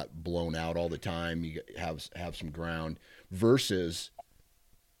that's not blown out all the time, you have some ground, versus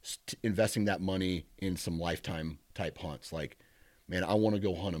investing that money in some lifetime type hunts. Like, man, I want to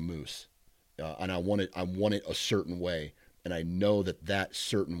go hunt a moose, and I want it a certain way, and I know that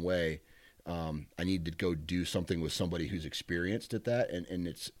certain way, I need to go do something with somebody who's experienced at that, and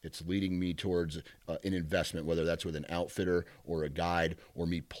it's leading me towards an investment, whether that's with an outfitter or a guide, or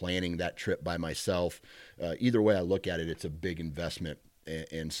me planning that trip by myself. Either way I look at it, it's a big investment,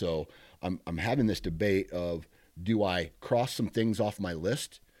 and so I'm having this debate of, do I cross some things off my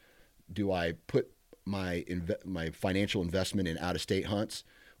list? Do I put my financial investment in out-of-state hunts,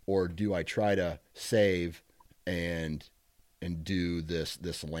 or do I try to save and do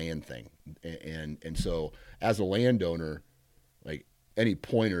this land thing? And so as a landowner, like, any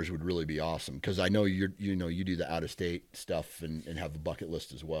pointers would really be awesome, because I know you do the out-of-state stuff and have the bucket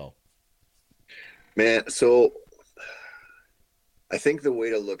list as well. Man, so I think the way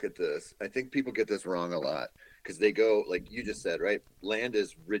to look at this, I think people get this wrong a lot, because they go, like you just said, right? Land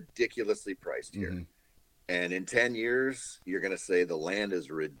is ridiculously priced here. Mm-hmm. And in 10 years, you're going to say the land is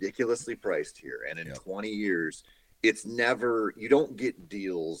ridiculously priced here. And in 20 years, it's never, you don't get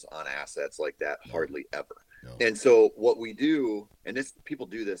deals on assets like that, hardly ever. No. And so what we do, and people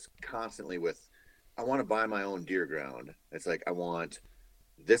do this constantly with, I want to buy my own deer ground. It's like, I want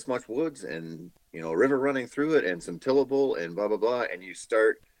this much woods and, a river running through it and some tillable and blah, blah, blah. And you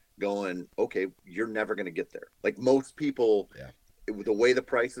start going, okay, you're never going to get there. Like most people, the way the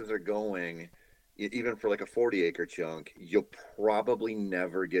prices are going, even for like a 40-acre chunk, you'll probably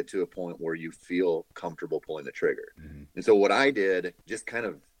never get to a point where you feel comfortable pulling the trigger. Mm-hmm. And so what I did, just kind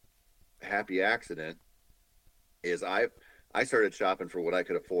of happy accident, is I started shopping for what I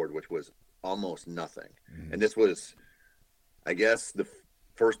could afford, which was almost nothing. Mm-hmm. And this was, I guess, the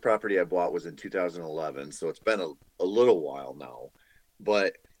first property I bought was in 2011, so it's been a little while now.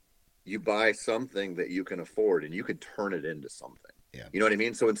 But you buy something that you can afford and you can turn it into something. Yeah. You know what I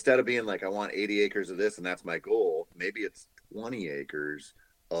mean? So instead of being like, I want 80 acres of this and that's my goal, maybe it's 20 acres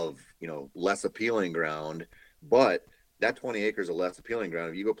of, less appealing ground. But that 20 acres of less appealing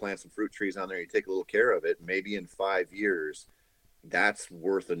ground, if you go plant some fruit trees on there, you take a little care of it, maybe in 5 years, that's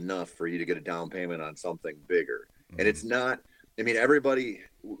worth enough for you to get a down payment on something bigger. Mm-hmm. And it's not, I mean,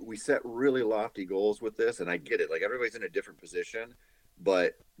 we set really lofty goals with this, and I get it. Like, everybody's in a different position,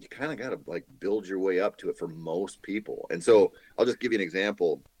 but you kind of got to like build your way up to it for most people. And so I'll just give you an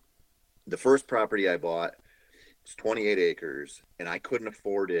example. The first property I bought was 28 acres, and I couldn't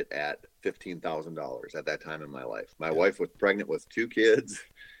afford it at $15,000 at that time in my life. My wife was pregnant with 2 kids,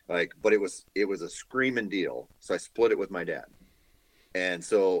 but it was a screaming deal. So I split it with my dad. And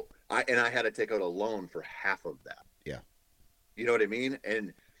so I had to take out a loan for half of that. Yeah. You know what I mean?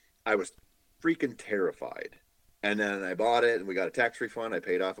 And I was freaking terrified. And then I bought it and we got a tax refund. I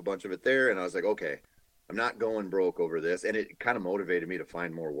paid off a bunch of it there. And I was like, okay, I'm not going broke over this. And it kind of motivated me to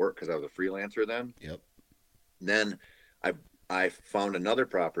find more work because I was a freelancer then. Yep. And then I found another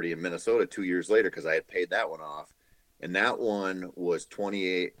property in Minnesota 2 years later because I had paid that one off. And that one was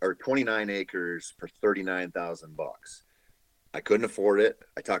 29 acres for $39,000. I couldn't afford it.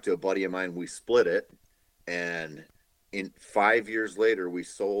 I talked to a buddy of mine. We split it. And in 5 years later, we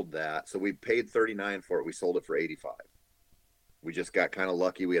sold that. So we paid 39 for it. We sold it for 85. We just got kind of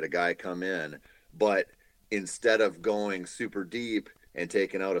lucky. We had a guy come in, but instead of going super deep and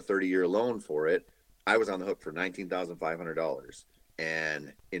taking out a 30-year loan for it, I was on the hook for $19,500.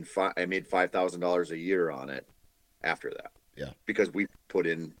 And I made $5,000 a year on it after that. Yeah. Because we put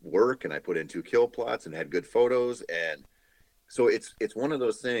in work and I put in 2 kill plots and had good photos. And so it's one of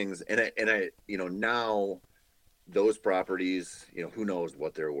those things. And I now those properties, who knows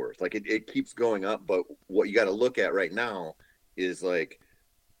what they're worth. Like it keeps going up, but what you got to look at right now is like,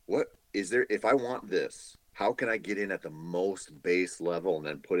 what is there, if I want this, how can I get in at the most base level and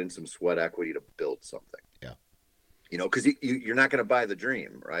then put in some sweat equity to build something? Yeah. Because you're not going to buy the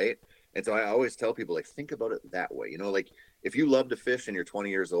dream, right? And so I always tell people, like, think about it that way. Like if you love to fish and you're 20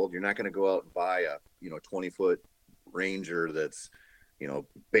 years old, you're not going to go out and buy a 20-foot Ranger that's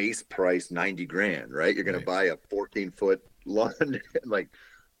base price $90,000, right? You're going to buy a 14-foot lawn and like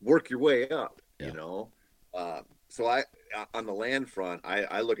work your way up. So I on the land front,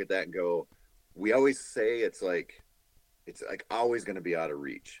 I look at that and go, we always say it's like always going to be out of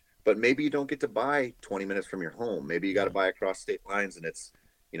reach, but maybe you don't get to buy 20 minutes from your home. Maybe you got to buy across state lines and it's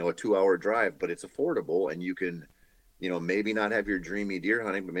a 2-hour drive, but it's affordable and you can maybe not have your dreamy deer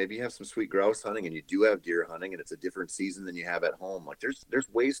hunting, but maybe you have some sweet grouse hunting and you do have deer hunting and it's a different season than you have at home. Like there's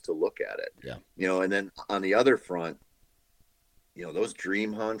ways to look at it. Yeah. And then on the other front, those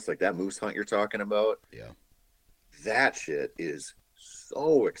dream hunts, like that moose hunt you're talking about. Yeah. That shit is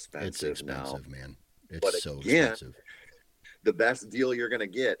so expensive. It's expensive, now. Man. It's but so again, expensive. The best deal you're going to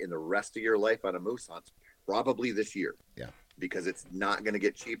get in the rest of your life on a moose hunt's probably this year. Yeah. Because it's not going to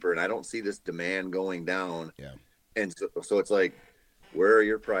get cheaper. And I don't see this demand going down. Yeah. And so it's like, where are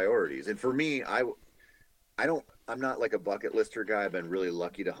your priorities? And for me, I'm not like a bucket lister guy. I've been really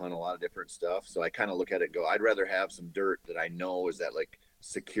lucky to hunt a lot of different stuff. So I kind of look at it and go, I'd rather have some dirt that I know is that like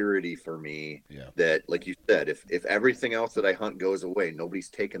security for me. Yeah. That, like you said, if everything else that I hunt goes away, nobody's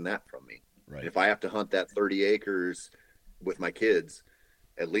taking that from me. Right. And if I have to hunt that 30 acres with my kids,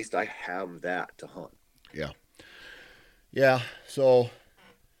 at least I have that to hunt. Yeah. Yeah. So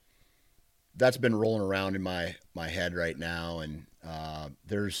that's been rolling around in my head right now. And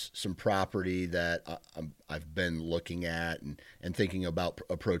there's some property that I've been looking at and thinking about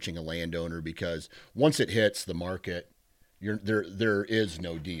approaching a landowner, because once it hits the market, there is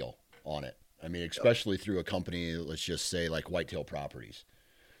no deal on it. I mean, especially through a company, let's just say like Whitetail Properties,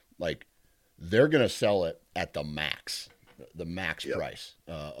 like they're going to sell it at the max price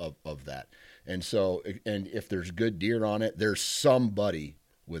of that. And so, and if there's good deer on it, there's somebody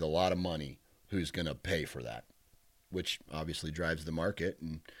with a lot of money who's going to pay for that, which obviously drives the market.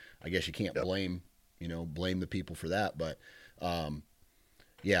 And I guess you can't blame the people for that. But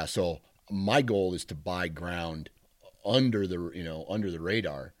so my goal is to buy ground under the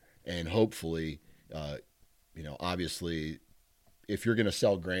radar, and hopefully, obviously if you're going to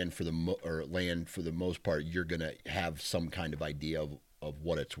sell land or land for the most part, you're going to have some kind of idea of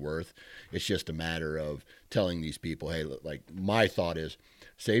what it's worth. It's just a matter of telling these people, hey, like my thought is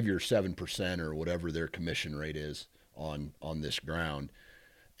save your 7% or whatever their commission rate is on this ground,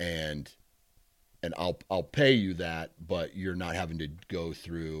 and I'll pay you that, but you're not having to go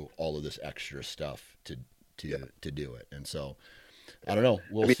through all of this extra stuff to do it. And so I don't know.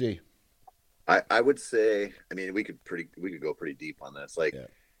 We'll see. I would say, I mean, we could go pretty deep on this. Like, Yeah.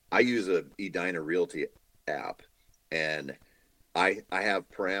 I use a Edina Realty app, and I have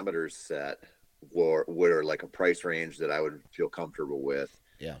parameters set where like a price range that I would feel comfortable with,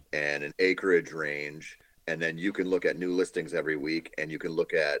 Yeah. and an acreage range, and then you can look at new listings every week, and you can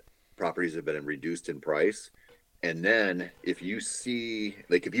look at properties that have been reduced in price. And then if you see,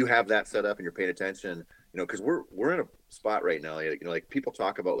 like, if you have that set up and you're paying attention, because we're in a spot right now, like people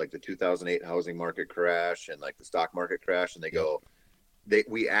talk about like the 2008 housing market crash and like the stock market crash, and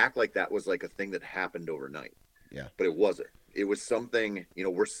we act like that was like a thing that happened overnight. Yeah. But it wasn't. It was something,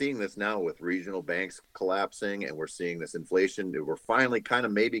 we're seeing this now with regional banks collapsing, and we're seeing this inflation. We're finally kind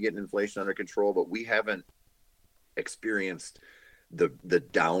of maybe getting inflation under control, but we haven't experienced the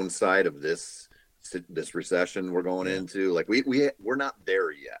downside of this recession we're going into. Like we're not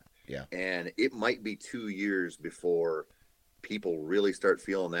there yet. Yeah. And it might be 2 years before people really start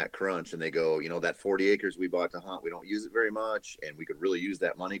feeling that crunch, and they go, that 40 acres we bought to hunt, we don't use it very much, and we could really use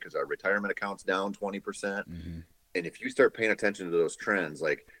that money because our retirement account's down 20%. Mm-hmm. And if you start paying attention to those trends,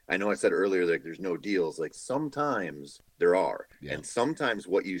 like I know I said earlier, like there's no deals, like sometimes there are. Yeah. And sometimes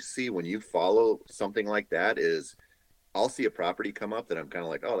what you see when you follow something like that is I'll see a property come up that I'm kind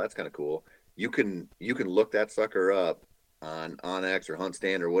of like, oh, that's kind of cool. You can look that sucker up on OnX or Hunt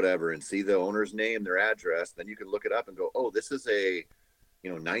Stand or whatever and see the owner's name, their address. Then you can look it up and go, oh, this is a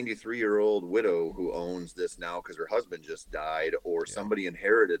 93-year-old widow who owns this now because her husband just died, or somebody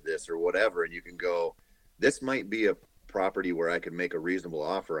inherited this or whatever. And you can go, this might be a property where I could make a reasonable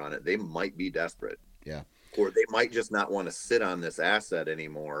offer on it. They might be desperate. Yeah. Or they might just not want to sit on this asset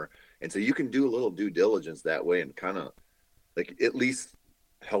anymore. And so you can do a little due diligence that way and kind of like at least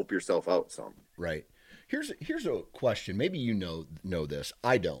help yourself out some. Right. Here's a question. Maybe you know this.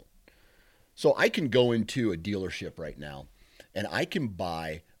 I don't. So I can go into a dealership right now and I can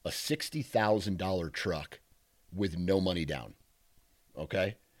buy a $60,000 truck with no money down.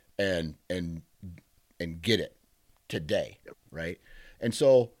 Okay? And get it today, right? And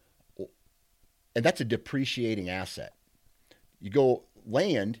so that's a depreciating asset. You go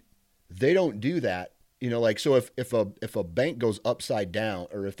land, they don't do that. So if a bank goes upside down,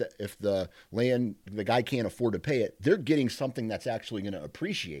 or if the guy can't afford to pay it, they're getting something that's actually going to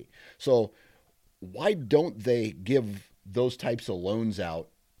appreciate. So why don't they give those types of loans out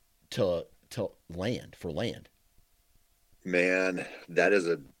to land? Man,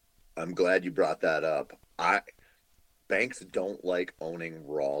 I'm glad you brought that up. Banks don't like owning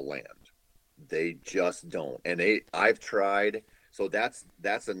raw land. They just don't. And I've tried. So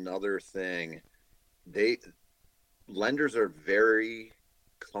that's another thing. Lenders are very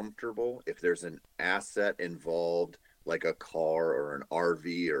comfortable if there's an asset involved, like a car or an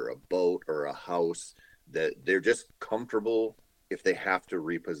RV or a boat or a house, that they're just comfortable if they have to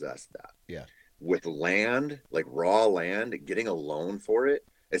repossess that. Yeah. With land, like raw land, getting a loan for it,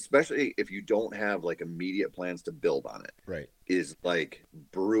 especially if you don't have like immediate plans to build on it, right, is like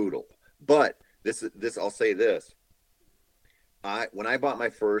brutal. But this I'll say this. When I bought my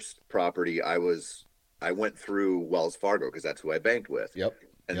first property, I went through Wells Fargo because that's who I banked with. Yep.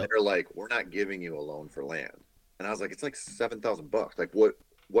 And they're like, we're not giving you a loan for land. And I was like, it's like $7,000. Like,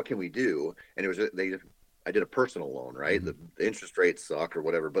 what can we do? And it was I did a personal loan, right? Mm-hmm. The interest rates suck or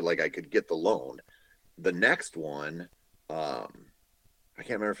whatever, but like I could get the loan. The next one, I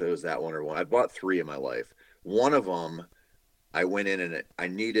can't remember if it was that one or one. I bought 3 in my life. One of them, I went in and I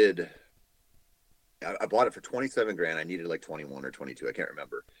bought it for 27 grand. I needed like 21 or 22. I can't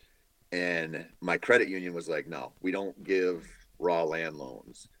remember. And my credit union was like, no, we don't give raw land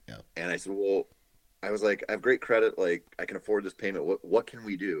loans. Yeah. And I said, well, I was like, I have great credit. Like I can afford this payment. What can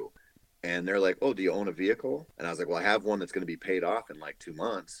we do? And they're like, oh, do you own a vehicle? And I was like, well, I have one that's going to be paid off in like 2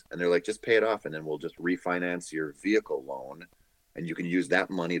 months. And they're like, just pay it off. And then we'll just refinance your vehicle loan. And you can use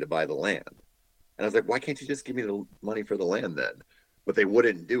that money to buy the land. And I was like, why can't you just give me the money for the land then? But they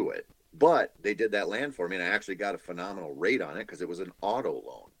wouldn't do it. But they did that land for me. And I actually got a phenomenal rate on it because it was an auto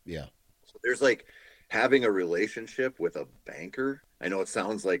loan. Yeah. So there's like having a relationship with a banker. I know it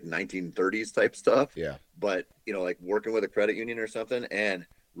sounds like 1930s type stuff. Yeah. But, like working with a credit union or something. And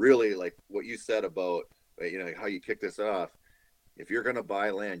really like what you said about, how you kick this off. If you're going to buy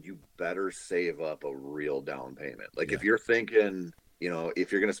land, you better save up a real down payment. Like if you're thinking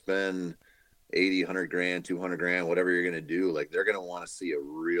if you're going to spend 80, 100 grand, 200 grand, whatever you're going to do, like they're going to want to see a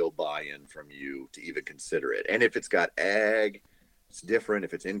real buy-in from you to even consider it. And if it's got ag, it's different.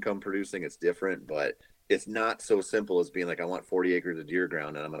 If it's income producing, it's different, but it's not so simple as being like, I want 40 acres of deer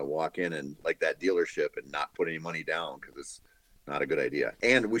ground and I'm going to walk in and like that dealership and not put any money down, because it's not a good idea.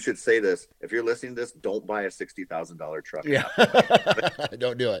 And we should say this, if you're listening to this, don't buy a $60,000 truck. Yeah.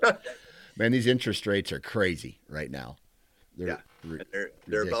 Don't do it. Man, these interest rates are crazy right now.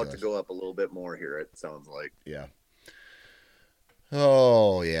 They're about to go up a little bit more here, it sounds like. Yeah.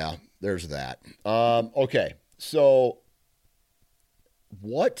 Oh, yeah. There's that. Okay. So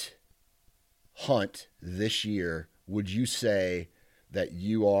what hunt this year would you say that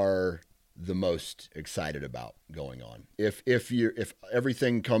you are the most excited about going on? If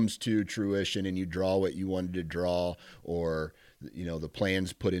everything comes to fruition and you draw what you wanted to draw, or the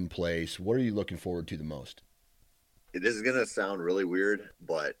plans put in place, what are you looking forward to the most? This is gonna sound really weird,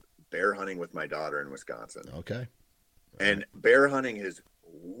 but bear hunting with my daughter in Wisconsin. Okay. And bear hunting is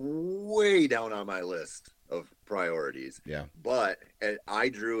way down on my list of priorities. Yeah. But I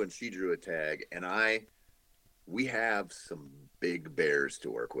drew and she drew a tag, and we have some big bears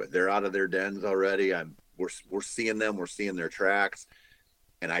to work with. They're out of their dens already. We're seeing them. We're seeing their tracks,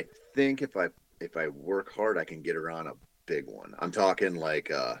 and I think if I work hard, I can get her on a big one. I'm talking like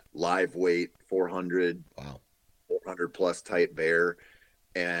a live weight 400. Wow. 400 plus type bear,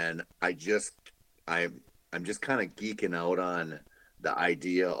 and I'm just kind of geeking out on the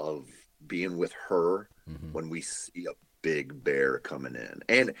idea of being with her when we see a big bear coming in.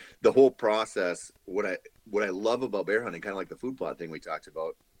 And the whole process, what I love about bear hunting, kind of like the food plot thing we talked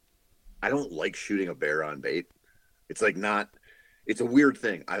about, I don't like shooting a bear on bait. It's a weird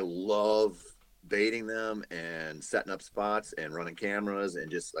thing. I love baiting them and setting up spots and running cameras, and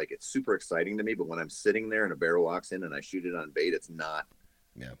just like, it's super exciting to me. But when I'm sitting there and a bear walks in and I shoot it on bait, it's not,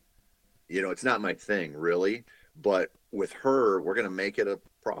 it's not my thing really. But with her, we're going to make it a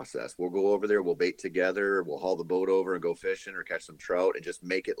process. We'll go over there, we'll bait together, we'll haul the boat over and go fishing or catch some trout, and just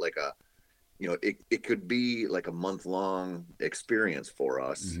make it like it could be like a month-long experience for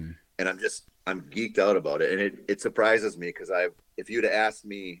us. And I'm geeked out about it. And it surprises me, because if you'd have asked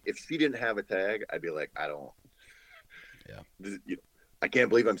me if she didn't have a tag, I'd be like, I can't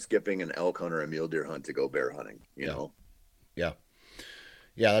believe I'm skipping an elk hunt or a mule deer hunt to go bear hunting, you know? Yeah.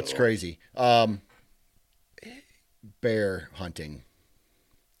 Yeah. That's crazy. Bear hunting.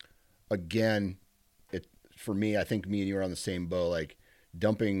 Again, for me, I think me and you are on the same boat, like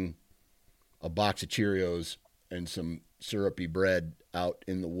dumping a box of Cheerios and some syrupy bread out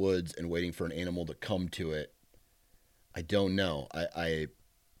in the woods and waiting for an animal to come to it. I don't know. I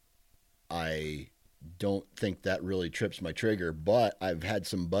don't think that really trips my trigger, but I've had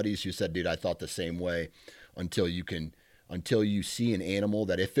some buddies who said, dude, I thought the same way until you see an animal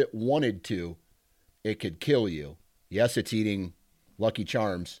that if it wanted to, it could kill you. Yes, it's eating Lucky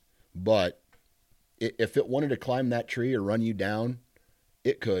Charms, but if it wanted to climb that tree or run you down,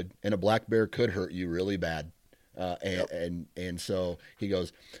 it could, and a black bear could hurt you really bad. And so he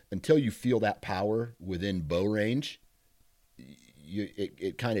goes, until you feel that power within bow range,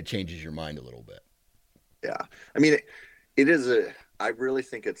 it kind of changes your mind a little bit. Yeah. I mean, I really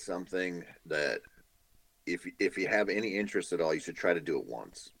think it's something that if you have any interest at all, you should try to do it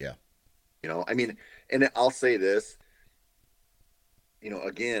once. Yeah. I mean, and I'll say this,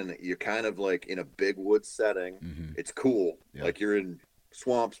 again, you're kind of like in a big woods setting. It's cool. Yeah. Like you're in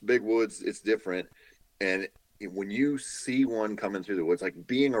swamps, big woods, it's different. And when you see one coming through the woods, like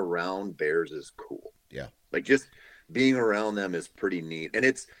being around bears is cool. Yeah. Like just being around them is pretty neat. And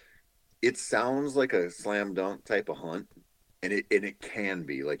it sounds like a slam dunk type of hunt. And it can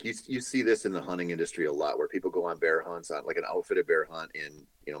be. Like you see this in the hunting industry a lot, where people go on bear hunts, on like an outfitted bear hunt in,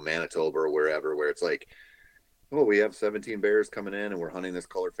 Manitoba or wherever, where it's like, oh, we have 17 bears coming in and we're hunting this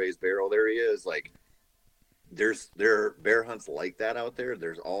color phase bear. Oh, there he is. Like there are bear hunts like that out there.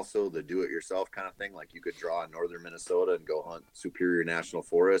 There's also the do it yourself kind of thing. Like you could draw in northern Minnesota and go hunt Superior National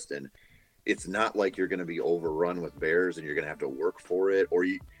Forest, and it's not like you're going to be overrun with bears and you're going to have to work for it. Or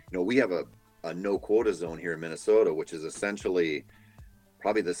we have a no quota zone here in Minnesota, which is essentially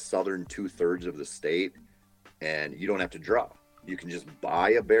probably the southern 2/3 of the state, and you don't have to draw. You can just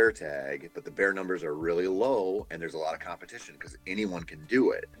buy a bear tag, but the bear numbers are really low and there's a lot of competition because anyone can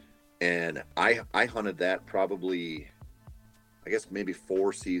do it. And I hunted that probably, I guess maybe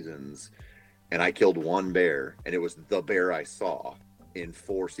 4 seasons, and I killed one bear, and it was the bear I saw in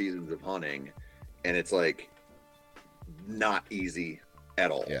 4 seasons of hunting. And it's like not easy at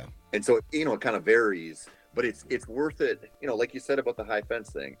all. Yeah. And so, it kind of varies, but it's worth it. Like you said about the high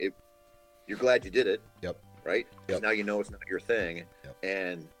fence thing, you're glad you did it. Yep. right? Because now you know it's not your thing.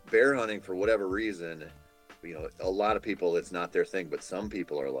 And bear hunting, for whatever reason, you know, a lot of people, it's not their thing, but some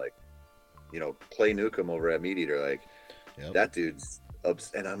people are like, you know, Clay Newcomb over at Meat Eater, like that dude's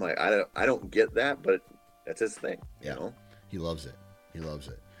and I'm like, I don't get that, but that's his thing. You know, he loves it. He loves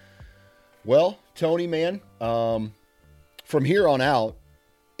it. Well, Tony, man, from here on out,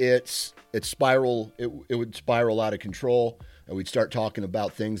 it would spiral out of control, and we'd start talking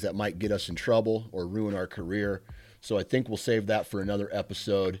about things that might get us in trouble or ruin our career. So I think we'll save that for another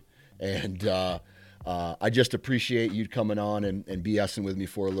episode. And I just appreciate you coming on and BSing with me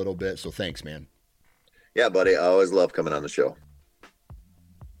for a little bit. So thanks, man. Yeah, buddy. I always love coming on the show.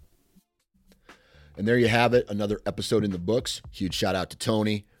 And there you have it. Another episode in the books. Huge shout out to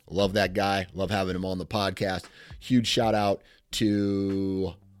Tony. Love that guy. Love having him on the podcast. Huge shout out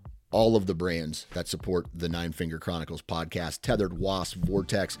to all of the brands that support the Nine Finger Chronicles podcast: Tethered, Wasp,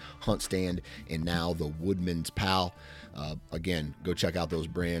 Vortex, Hunt Stand, and now the Woodman's Pal. Again, go check out those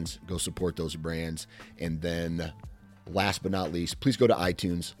brands. Go support those brands. And then last but not least, please go to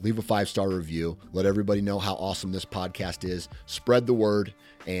iTunes, leave a 5-star review, let everybody know how awesome this podcast is, spread the word,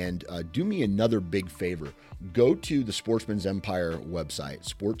 and do me another big favor. Go to the Sportsman's Empire website,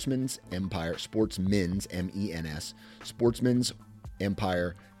 Sportsman's Empire, Sportsmen's, M-E-N-S,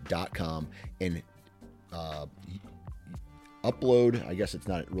 sportsmansempire.com, and upload, I guess it's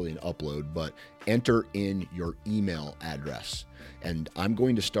not really an upload, but enter in your email address. And I'm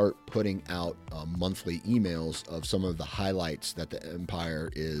going to start putting out monthly emails of some of the highlights that the Empire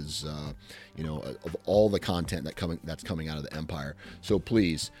is, of all the content that's coming out of the Empire. So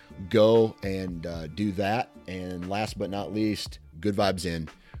please go and do that. And last but not least, good vibes in,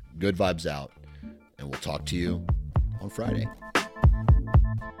 good vibes out. And we'll talk to you on Friday.